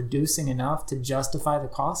weren't producing enough to justify the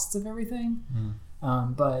costs of everything.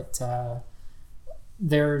 But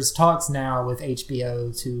there's talks now with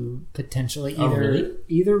HBO to potentially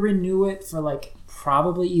either renew it for like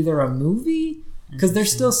probably either a movie, because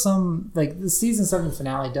there's still some, like, the season 7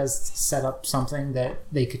 finale does set up something that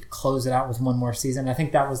they could close it out with one more season. I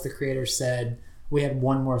think that was the creator said we had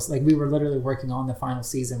one more, like, we were literally working on the final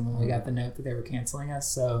season when we got the note that they were canceling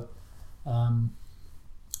us. So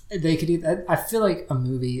they could I feel like a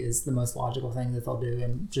movie is the most logical thing that they'll do,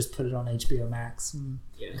 and just put it on HBO Max,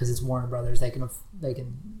 because it's Warner Brothers. They can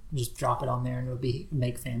just drop it on there, and it'll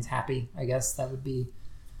make fans happy. I guess that would be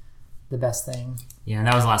the best thing. Yeah, and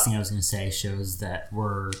that was the last thing I was going to say. Shows that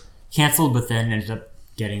were canceled but then ended up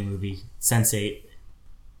getting a movie. Sense8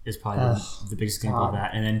 is probably the biggest example of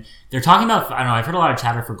that. And then they're talking about, I don't know, I've heard a lot of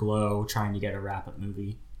chatter for Glow trying to get a wrap-up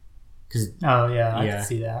movie. I can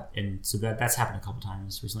see that. And so that's happened a couple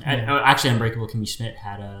times recently. Actually, Unbreakable Kimmy Schmidt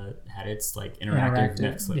had its like interactive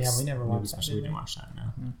Netflix. Yeah, we never watched that. We didn't watch that,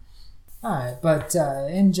 no. All right, but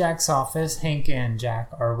in Jack's office, Hank and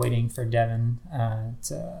Jack are waiting for Devin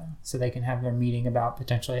so they can have their meeting about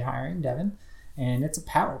potentially hiring Devin, and it's a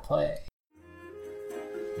power play.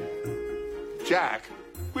 Jack,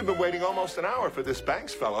 we've been waiting almost an hour for this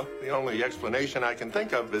Banks fella. The only explanation I can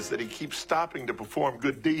think of is that he keeps stopping to perform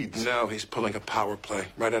good deeds. No, he's pulling a power play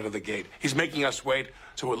right out of the gate. He's making us wait,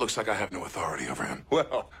 so it looks like I have no authority over him.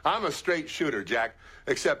 Well, I'm a straight shooter, Jack,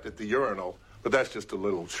 except at the urinal. But that's just a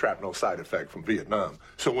little shrapnel side effect from Vietnam.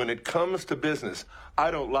 So when it comes to business,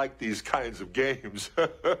 I don't like these kinds of games.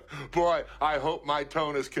 Boy, I hope my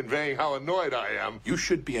tone is conveying how annoyed I am. You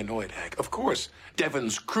should be annoyed, Hank. Of course,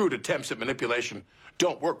 Devin's crude attempts at manipulation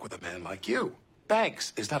don't work with a man like you.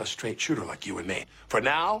 Banks is not a straight shooter like you and me. For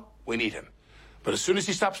now, we need him. But as soon as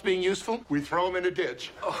he stops being useful, we throw him in a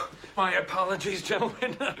ditch. Oh, my apologies,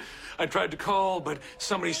 gentlemen. I tried to call, but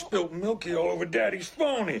somebody spilled Milky all over Daddy's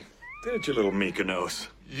phony. Did you, little Mykonos?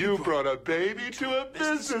 You brought a baby to a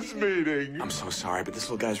business meeting. I'm so sorry, but this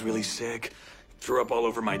little guy's really sick. Threw up all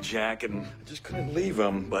over my jacket, and I just couldn't leave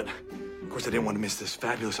him. But, of course, I didn't want to miss this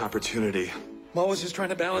fabulous opportunity. I'm always just trying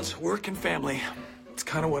to balance work and family. It's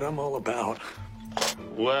kind of what I'm all about.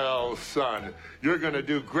 Well, son, you're going to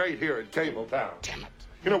do great here at Cabletown. Damn it.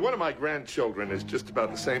 You know, one of my grandchildren is just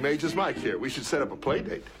about the same age as Mike here. We should set up a play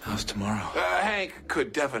date. How's tomorrow? Hank,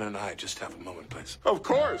 could Devin and I just have a moment, please? Of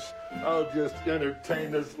course. I'll just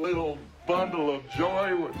entertain this little bundle of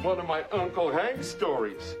joy with one of my Uncle Hank's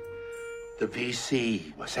stories. The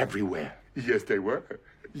VC was everywhere. Yes, they were.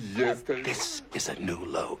 Yes, they were. This is a new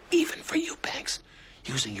low, even for you, Banks.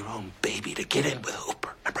 Using your own baby to get in with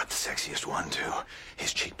Hooper. I brought the sexiest one, too.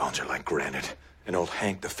 His cheekbones are like granite. And old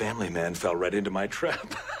Hank, the family man, fell right into my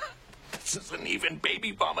trap. This isn't even baby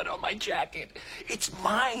vomit on my jacket. It's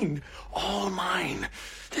mine. All mine.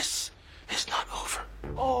 This is not over.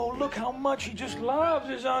 Oh, look how much he just loves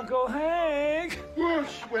his Uncle Hank.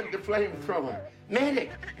 Whoosh went the flamethrower.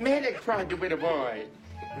 Manic tried to win a boy.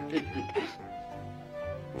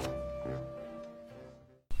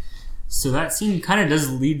 So that scene kind of does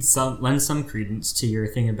lend some credence to your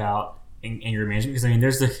thing about anger management, because I mean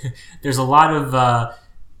there's a lot of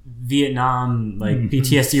Vietnam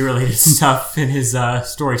PTSD related stuff in his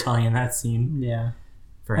storytelling in that scene. Yeah.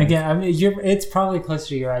 Again, I mean, it's probably closer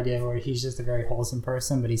to your idea where he's just a very wholesome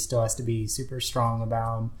person, but he still has to be super strong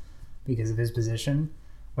about him because of his position.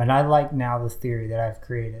 But I like now the theory that I've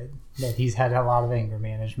created that he's had a lot of anger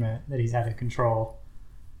management, that he's had to control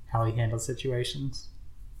how he handles situations.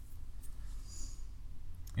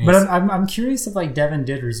 But I'm curious if Devin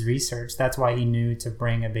did his research. That's why he knew to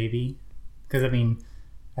bring a baby. Because I mean,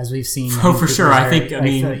 as we've seen, for sure. I think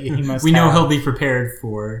we know he'll be prepared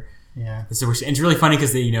for the situation. And it's really funny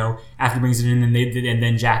because after he brings it in, and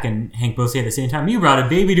then Jack and Hank both say at the same time, "You brought a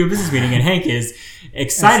baby to a business meeting," and Hank is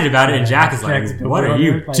excited about it, and Jack is like, "What are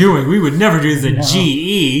you doing? We would never do this at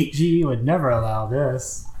GE. GE would never allow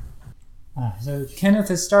this." So Kenneth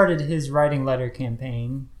has started his writing letter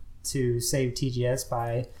campaign to save TGS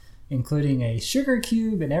by including a sugar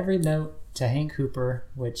cube in every note to Hank Hooper,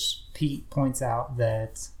 which Pete points out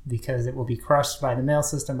that because it will be crushed by the mail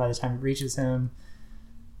system by the time it reaches him.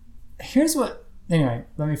 Anyway,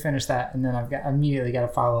 let me finish that, and then I've immediately got to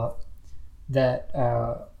follow up that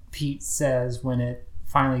Pete says when it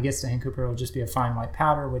finally gets to Hank Hooper, it'll just be a fine white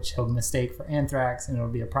powder, which he'll mistake for anthrax, and it'll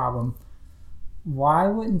be a problem. Why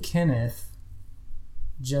wouldn't Kenneth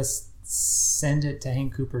just send it to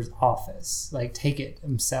Hank Cooper's office? Like, take it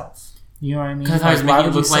himself. You know what I mean? Because I was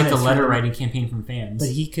making it look like a letter writing campaign from fans. But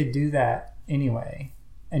he could do that anyway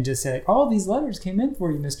and just say, like, all these letters came in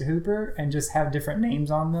for you, Mr. Hooper, and just have different names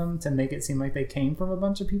on them to make it seem like they came from a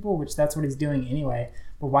bunch of people, which that's what he's doing anyway.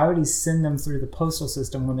 But why would he send them through the postal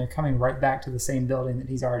system when they're coming right back to the same building that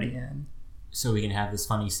he's already in? So we can have this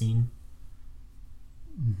funny scene?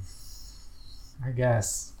 I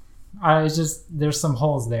guess. It's just, there's some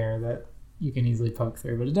holes there that you can easily poke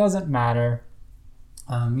through, but it doesn't matter.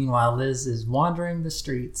 Meanwhile, Liz is wandering the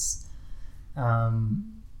streets,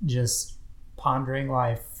 just pondering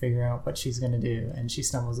life, figuring out what she's going to do, and she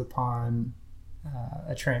stumbles upon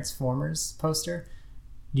a Transformers poster.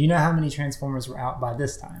 Do you know how many Transformers were out by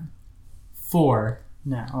this time? 4.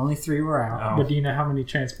 No, only 3 were out. Oh. But do you know how many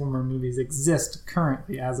Transformer movies exist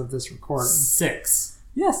currently as of this recording? 6.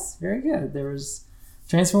 Yes, very good. There was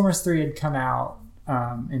Transformers 3 had come out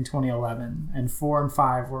in 2011, and 4 and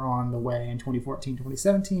 5 were on the way in 2014,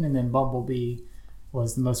 2017, and then Bumblebee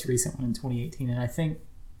was the most recent one in 2018. And I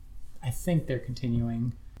think they're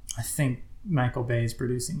continuing. I think Michael Bay is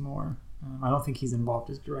producing more. I don't think he's involved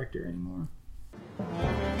as director anymore.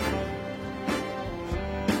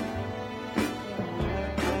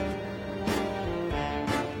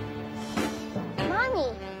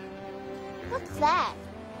 Mommy, what's that?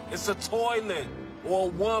 It's a toilet or a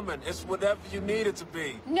woman. It's whatever you need it to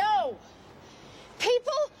be. No!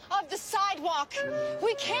 People of the sidewalk,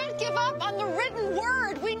 we can't give up on the written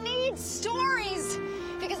word. We need stories.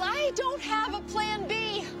 Because I don't have a plan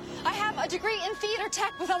B. I have a degree in theater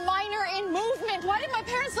tech with a minor in movement. Why did my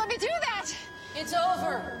parents let me do that? It's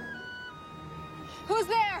over. Who's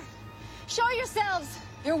there? Show yourselves.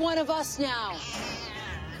 You're one of us now.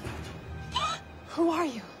 Who are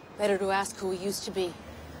you? Better to ask who we used to be.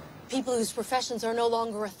 People whose professions are no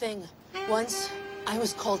longer a thing. Once, I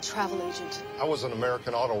was called travel agent. I was an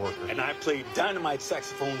American auto worker. And I played dynamite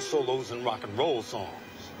saxophone solos and rock and roll songs.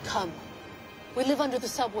 Come. We live under the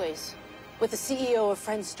subways with the CEO of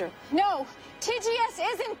Friendster. No,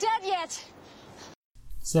 TGS isn't dead yet.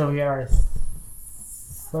 So we got our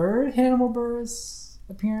third Hannibal Buress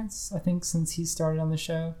appearance, I think, since he started on the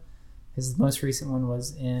show. His most recent one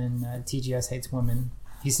was in TGS Hates Women.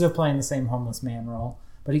 He's still playing the same homeless man role,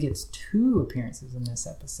 but he gets 2 appearances in this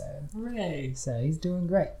episode. Hooray! So he's doing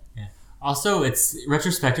great. Yeah. Also, it's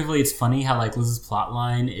retrospectively, it's funny how like Liz's plot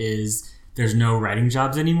line is there's no writing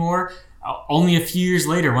jobs anymore. Only a few years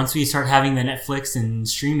later, once we start having the Netflix and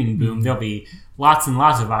streaming boom, there'll be lots and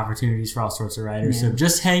lots of opportunities for all sorts of writers. Yeah. So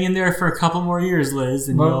just hang in there for a couple more years, Liz.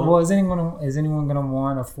 And well, is anyone going to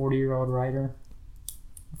want a 40-year-old writer,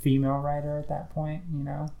 female writer at that point? You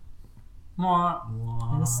know,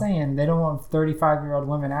 I'm just saying they don't want 35-year-old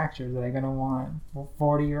women actors. Are they going to want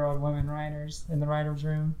 40-year-old women writers in the writers'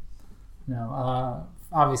 room? No,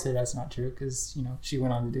 obviously that's not true because she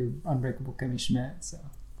went on to do Unbreakable Kimmy Schmidt. So.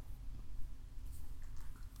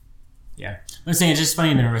 Yeah, I'm saying it's just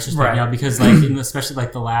funny in the retrospect Right. now because like especially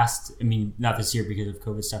like the last, I mean not this year because of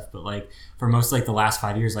COVID stuff, but like for most like the last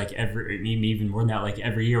 5 years, like even more than that, like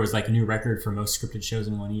every year was like a new record for most scripted shows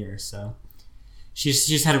in 1 year. So she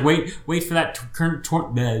just had to wait for that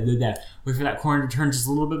wait for that corner to turn just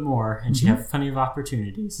a little bit more, and she'd have plenty of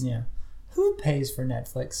opportunities. Yeah, who pays for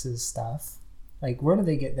Netflix's stuff? Like, where do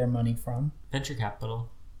they get their money from? Venture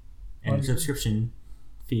capital and subscription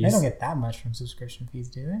fees. They don't get that much from subscription fees,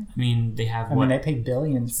 do they? I mean, they have. I mean, they pay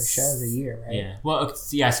billions for shows a year, right? Yeah. Well,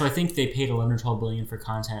 yeah. So I think they paid $11 billion for all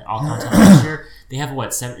content last year. They have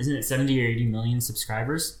isn't it 70 or 80 million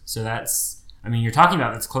subscribers? So that's. I mean, you're talking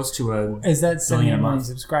about that's close to a. Is that 78 million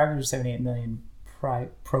subscribers or 78 million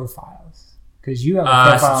profiles? Because you have a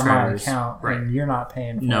profile on my account, right, and you're not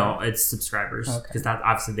paying for No, it. it's subscribers. Because that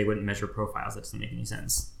obviously they wouldn't measure profiles. That doesn't make any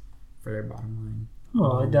sense for their bottom line.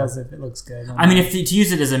 Well, it does if it looks good. I mean, if to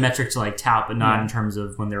use it as a metric to like tout, but not in terms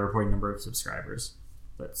of when they're reporting number of subscribers.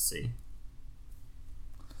 Let's see.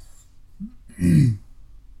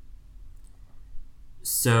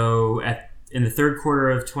 So in the third quarter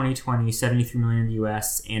of 2020, 73 million in the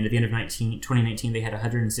US, and at the end of 2019, they had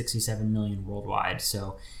 167 million worldwide.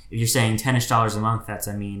 So if you're saying $10-ish a month, that's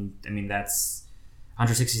I mean that's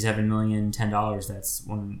 $167 million, $10. That's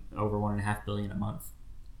over $1.5 billion a month.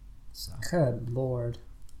 So good Lord,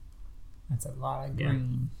 that's a lot of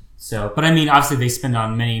green. So, but I mean, obviously they spend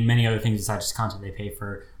on many other things besides just content. They pay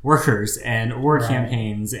for workers and award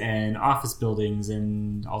campaigns and office buildings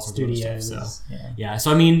and all sorts of other stuff. So yeah.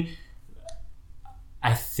 So I mean,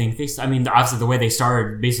 I think obviously the way they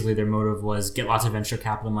started, basically their motive was get lots of venture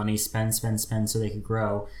capital money, spend so they could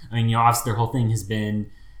grow. I mean, obviously their whole thing has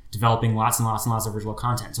been developing lots and lots and lots of original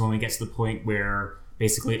content. So when we get to the point where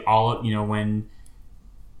basically all,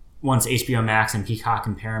 once HBO Max and Peacock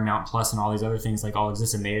and Paramount Plus and all these other things like all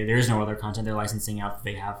exist and there is no other content they're licensing out, that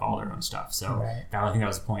they have all their own stuff. So I think that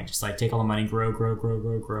was the point. Just like take all the money, grow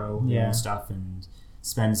your own stuff and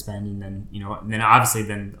spend and then obviously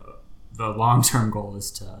the long-term goal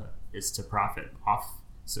is to profit off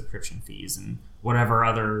subscription fees and whatever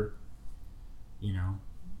other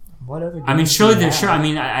I mean, surely they're sure. I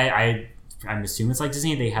mean, I'm assuming it's like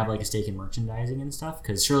Disney. They have like a stake in merchandising and stuff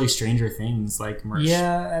because surely Stranger Things like merch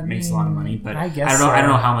makes a lot of money. But I don't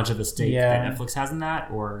know how much of a stake that Netflix has in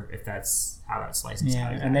that, or if that's how that's licensed. Yeah,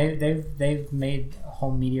 and they've made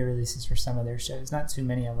home media releases for some of their shows. Not too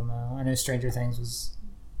many of them though. I know Stranger Things was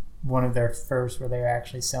one of their first where they were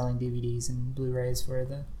actually selling DVDs and Blu-rays for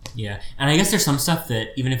the. Yeah, and I guess there's some stuff that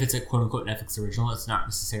even if it's a quote unquote Netflix original, it's not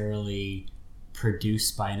necessarily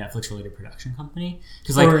produced by a Netflix related production company,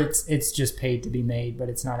 because or it's just paid to be made, but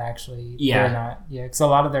it's not actually because a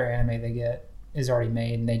lot of their anime they get is already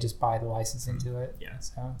made and they just buy the licensing to it.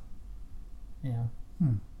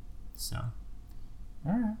 So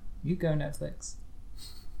all right, you go Netflix,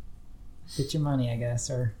 get your money, I guess,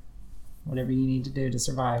 or whatever you need to do to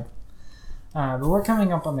survive. But we're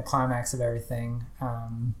coming up on the climax of everything.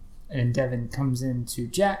 And Devin comes into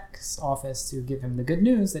Jack's office to give him the good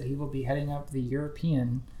news that he will be heading up the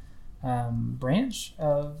European branch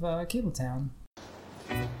of Cabletown.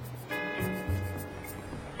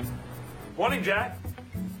 Morning, Jack.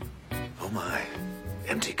 Oh my,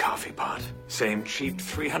 empty coffee pot. Same cheap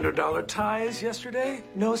 $300 tie as yesterday?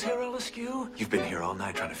 Nose hair all askew? You've been here all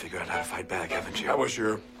night trying to figure out how to fight back, haven't you? How was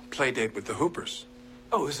your play date with the Hoopers?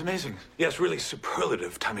 Oh, it was amazing. Yes, really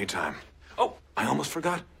superlative tummy time. Oh, I almost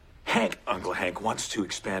forgot. Uncle Hank wants to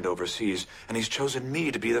expand overseas, and he's chosen me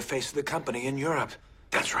to be the face of the company in Europe.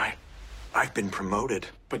 That's right. I've been promoted.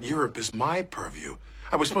 But Europe is my purview.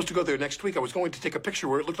 I was supposed to go there next week. I was going to take a picture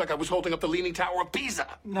where it looked like I was holding up the Leaning Tower of Pisa.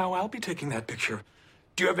 Now I'll be taking that picture.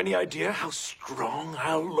 Do you have any idea how strong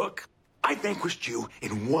I'll look? I vanquished you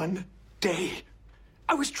in one day.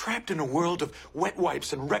 I was trapped in a world of wet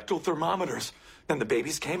wipes and rectal thermometers. Then the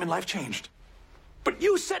babies came and life changed. But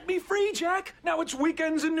you set me free, Jack. Now it's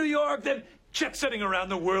weekends in New York, then jet-setting around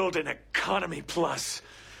the world in Economy Plus.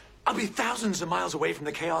 I'll be thousands of miles away from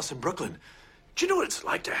the chaos in Brooklyn. Do you know what it's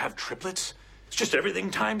like to have triplets? It's just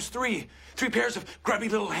everything times 3. 3 pairs of grubby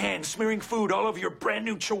little hands smearing food all over your brand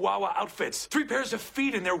new Chihuahua outfits. 3 pairs of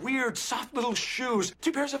feet in their weird, soft little shoes.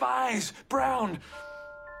 3 pairs of eyes, brown,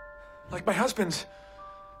 like my husband's.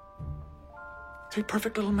 3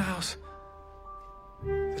 perfect little mouths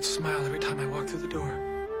that smile every time I walk through the door.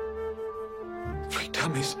 3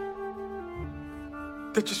 tummies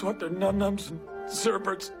that just want their num-nums and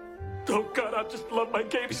Zerberts. Oh, God, I just love my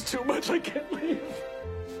babies too much. I can't leave.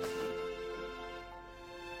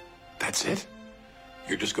 That's it?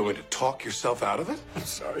 You're just going to talk yourself out of it? I'm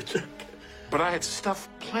sorry, Jack. But I had stuff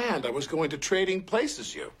planned. I was going to Trading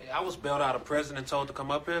Places you. Hey, I was bailed out of prison and told to come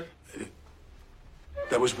up here.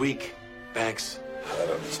 That was weak, Banks. I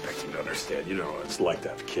don't expect you to understand. You know what it's like to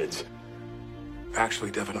have kids.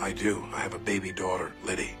 Actually, Devin, I do. I have a baby daughter,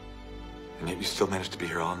 Liddy. And yet you still managed to be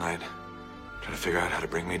here all night, trying to figure out how to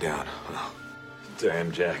bring me down. Well,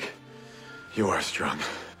 damn, Jack. You are strong.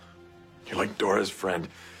 You're like Dora's friend,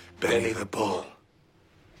 Benny the Bull.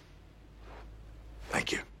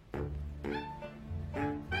 Thank you.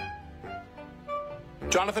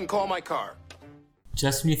 Jonathan, call my car.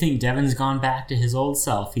 Just when you think Devin's gone back to his old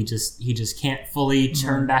self, he just can't fully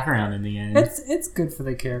turn back around in the end. It's good for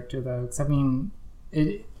the character though, because I mean,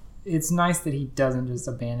 it's nice that he doesn't just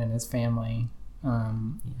abandon his family.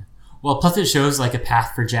 Well, plus it shows like a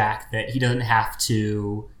path for Jack that he doesn't have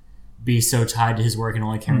to be so tied to his work and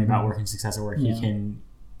only caring about work and success at work. He can,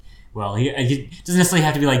 well, he doesn't necessarily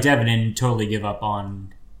have to be like Devin and totally give up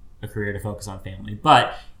on a career to focus on family,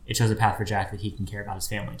 but it shows a path for Jack that he can care about his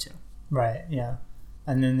family too. Right. Yeah.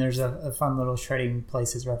 And then there's a fun little Trading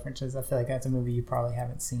Places references. I feel like that's a movie you probably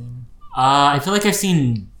haven't seen. I feel like I've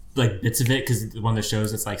seen like bits of it because it's one of the shows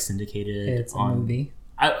that's like syndicated. It's a movie.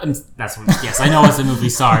 That's what. Yes, I know it's a movie.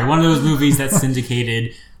 Sorry, one of those movies that's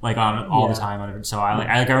syndicated like on all the time. So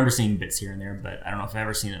I remember seeing bits here and there, but I don't know if I've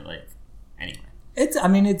ever seen it like anyway.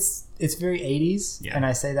 It's very 80s, and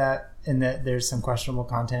I say that in that there's some questionable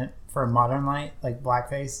content for a modern light, like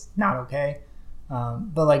blackface, not okay.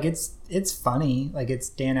 But like it's funny, like it's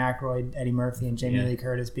Dan Aykroyd, Eddie Murphy, and Jamie Lee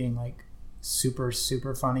Curtis being like super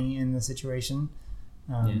funny in the situation.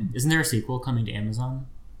 Isn't there a sequel coming to Amazon?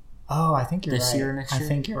 Oh, I think you're this right. year, next year? I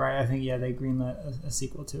think you're right. I think they greenlit a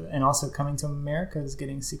sequel to it, and also Coming to America is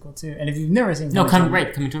getting a sequel too. And if you've never seen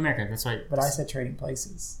Coming to America, that's right. But I said Trading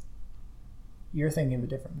Places. You're thinking of a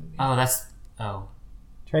different movie.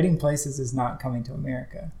 Trading Places is not Coming to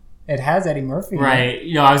America. It has Eddie Murphy. Right.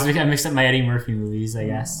 I mixed up my Eddie Murphy movies, I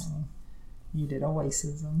guess. You did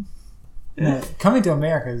Oasism. Coming to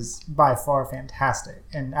America is by far fantastic,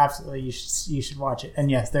 and absolutely you should watch it. And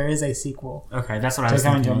yes, there is a sequel. Okay, that's what I was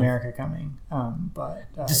thinking. Coming to America coming.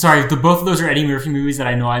 Sorry, both of those are Eddie Murphy movies that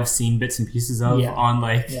I know I've seen bits and pieces of on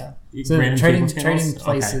So random Trading cable channels.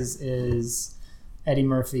 Places is Eddie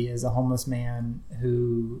Murphy is a homeless man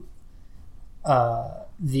who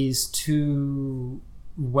these two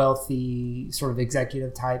wealthy sort of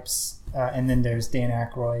executive types, and then there's Dan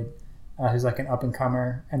Aykroyd, who's like an up and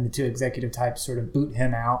comer, and the two executive types sort of boot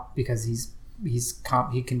him out because he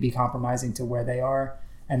can be compromising to where they are,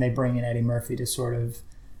 and they bring in Eddie Murphy to sort of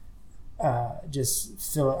just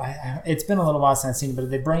fill it. It's been a little while since I've seen it,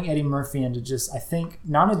 but they bring Eddie Murphy into just, I think,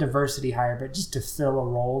 not a diversity hire, but just to fill a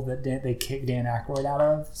role that they kick Dan Aykroyd out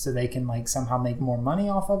of, so they can like somehow make more money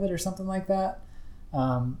off of it or something like that.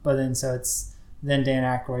 But then then Dan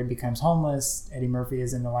Aykroyd becomes homeless, Eddie Murphy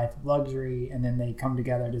is in the life of luxury, and then they come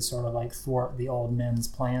together to sort of like thwart the old men's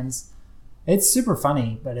plans. It's super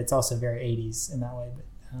funny, but it's also very 80s in that way. But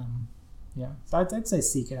so I'd say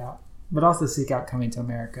seek it out, but also seek out Coming to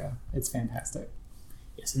America. It's fantastic.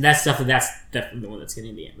 Yes, and that's definitely the one that's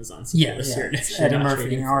getting the Amazon sequel this year. Eddie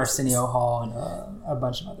Murphy, Arsenio Hall, and a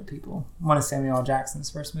bunch of other people. One of Samuel L. Jackson's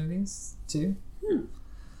first movies too.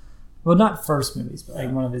 Well, not first movies, but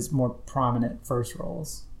like one of his more prominent first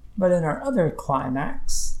roles. But in our other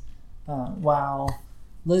climax, while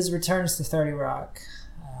Liz returns to 30 Rock,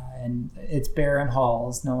 and it's barren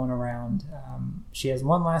halls, no one around, she has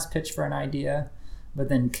one last pitch for an idea, but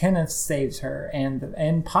then Kenneth saves her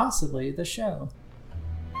and possibly the show.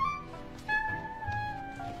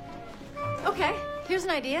 Okay, here's an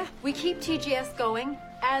idea. We keep TGS going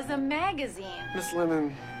as a magazine. Miss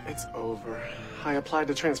Lemon, it's over. I applied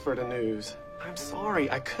to transfer to news. I'm sorry,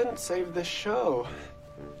 I couldn't save this show.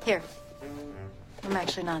 Here. I'm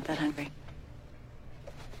actually not that hungry.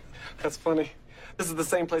 That's funny. This is the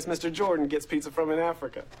same place Mr. Jordan gets pizza from in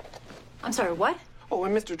Africa. I'm sorry, what? Oh,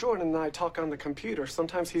 when Mr. Jordan and I talk on the computer,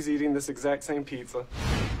 sometimes he's eating this exact same pizza.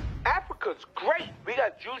 Africa's great. We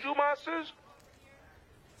got juju monsters,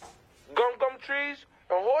 gum trees,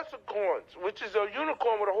 and horsicorns, which is a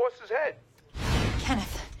unicorn with a horse's head.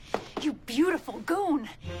 Kenneth, you beautiful goon.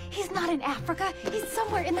 He's not in Africa. He's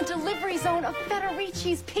somewhere in the delivery zone of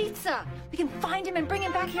Federici's Pizza. We can find him and bring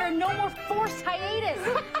him back here and no more forced hiatus.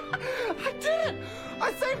 I did it!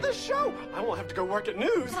 I saved the show! I won't have to go work at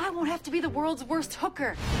news. But I won't have to be the world's worst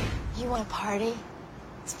hooker. You want a party?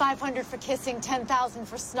 It's 500 for kissing, 10,000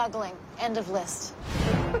 for snuggling. End of list.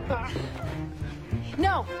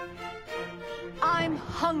 No. I'm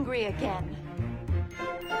hungry again.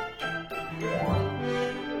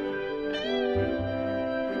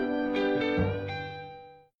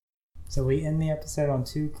 So we end the episode on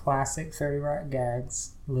two classic 30 Rock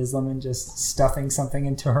gags. Liz Lemon just stuffing something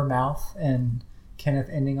into her mouth and Kenneth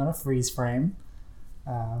ending on a freeze frame.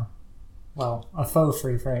 Well, a faux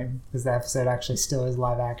freeze frame, because the episode actually still is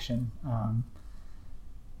live action.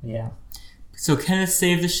 Yeah. So Kenneth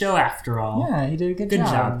saved the show after all. Yeah, he did a good job.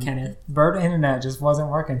 Good job, Kenneth. Bert Internet just wasn't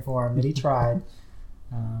working for him, but he tried.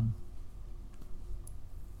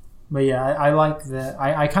 But yeah, I like that.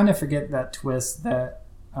 I kind of forget that twist that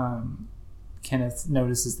Kenneth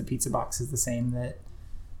notices the pizza box is the same that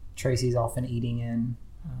Tracy's often eating in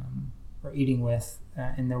or eating with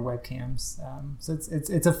in their webcams. So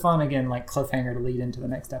it's a fun, again, like cliffhanger to lead into the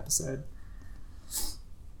next episode.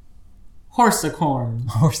 Horsicorn.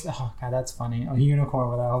 Oh god, that's funny. A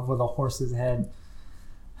unicorn with a horse's head.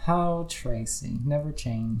 How Tracy never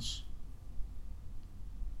change.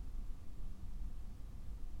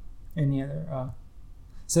 Any other?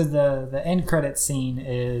 So the end credit scene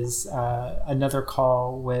is another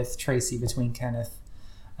call with Tracy between Kenneth,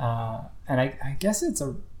 and I guess it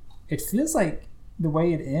feels like the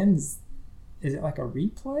way it ends. Is it like a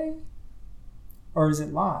replay, or is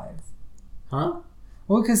it live? Huh?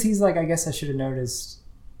 Well, because he's like, I guess I should have noticed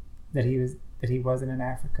that he wasn't in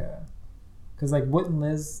Africa, because like wouldn't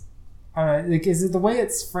Liz? I don't know. Like, is it the way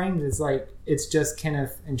it's framed? Is like it's just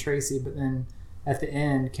Kenneth and Tracy, but then at the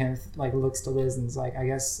end, Kenneth like looks to Liz and is like, I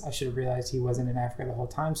guess I should have realized he wasn't in Africa the whole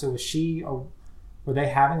time. So was she? Were they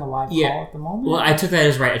having a live call at the moment? Well, I took that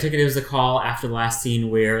as right. I took it as a call after the last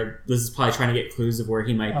scene where Liz is probably trying to get clues of where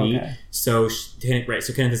he might be. So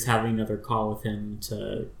Kenneth is having another call with him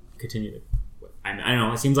to continue. I don't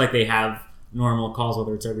know. It seems like they have normal calls,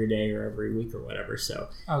 whether it's every day or every week or whatever. So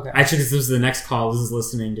I took this was the next call. Liz is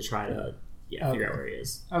listening to try to figure out where he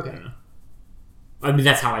is. Okay. I mean,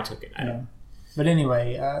 that's how I took it. I don't. But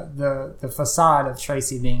anyway, the facade of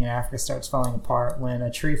Tracy being in Africa starts falling apart when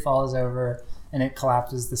a tree falls over and it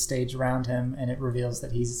collapses the stage around him, and it reveals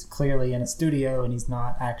that he's clearly in a studio and he's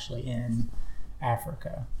not actually in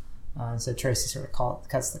Africa. So Tracy sort of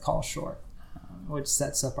cuts the call short, which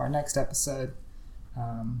sets up our next episode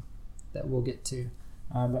that we'll get to.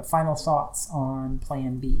 But final thoughts on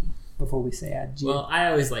Plan B before we say adieu. Well, I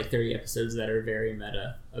always like 30 episodes that are very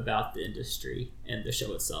meta about the industry and the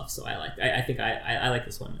show itself. So I think I like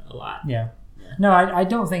this one a lot. Yeah. No, I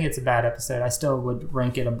don't think it's a bad episode. I still would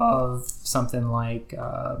rank it above something like...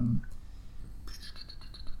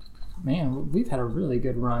 man, we've had a really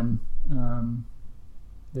good run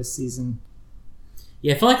this season.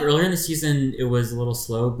 Yeah, I felt like earlier in the season it was a little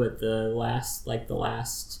slow, but the last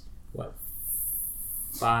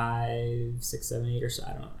 5, 6, 7, 8 or so.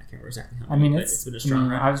 I don't know. I can't remember exactly how many. It's been a strong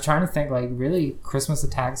run. I was trying to think, like, really, Christmas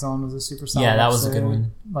Attack Zone was a super solid episode. Was a good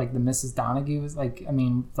one. Like, the Mrs. Donaghy was, like, I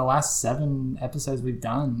mean, the last 7 episodes we've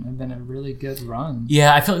done have been a really good run.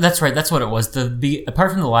 Yeah, I feel that's right. That's what it was.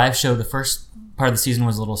 Apart from the live show, the first part of the season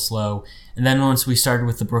was a little slow. And then once we started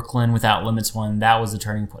with the Brooklyn Without Limits one, that was a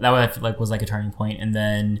turning point. That I feel like was like a turning point. And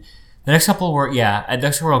then the next couple were,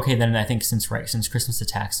 okay. Then I think since Christmas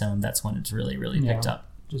Attack Zone, that's when it's really, really picked up.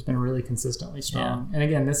 Just been really consistently strong. Yeah. And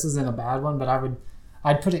again, this isn't a bad one, but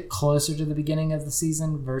I'd put it closer to the beginning of the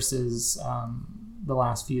season versus the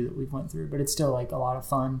last few that we've went through. But it's still like a lot of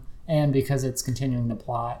fun, and because it's continuing the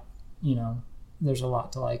plot, there's a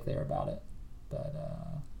lot to like there about it. But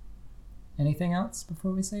anything else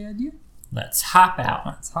before we say adieu? Let's hop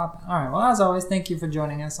out. All right. Well, as always, thank you for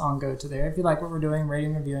joining us on Go To There. If you like what we're doing,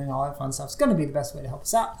 rating, reviewing, all that fun stuff is going to be the best way to help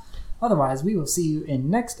us out. Otherwise, we will see you in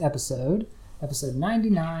next episode. Episode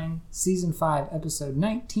 99, Season 5, Episode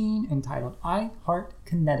 19, entitled I Heart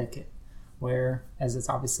Connecticut, where, as it's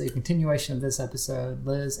obviously a continuation of this episode,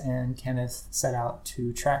 Liz and Kenneth set out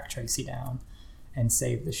to track Tracy down and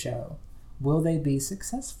save the show. Will they be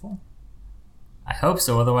successful? I hope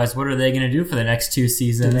so. Otherwise, what are they going to do for the next 2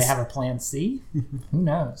 seasons? Do they have a plan C? Who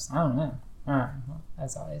knows? I don't know. All right. Well,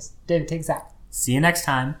 as always, David, take us out. See you next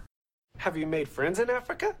time. Have you made friends in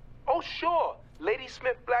Africa? Oh, sure. Lady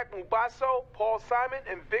Smith, Black Mubaso, Paul Simon,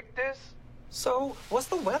 Invictus. So, what's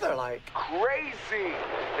the weather like? Crazy.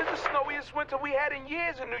 It's the snowiest winter we had in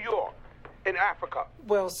years in New York. In Africa.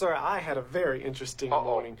 Well, sir, I had a very interesting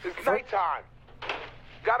morning. It's nighttime.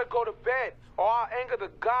 Gotta go to bed, or I'll anger the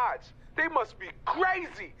gods. They must be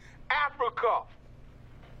crazy. Africa.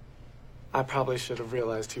 I probably should have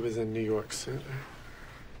realized he was in New York sooner.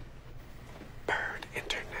 Bird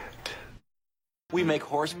internet. We make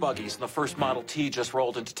horse buggies, and the first Model T just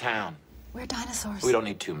rolled into town. We're dinosaurs. We don't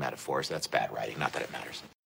need 2 metaphors. That's bad writing. Not that it matters.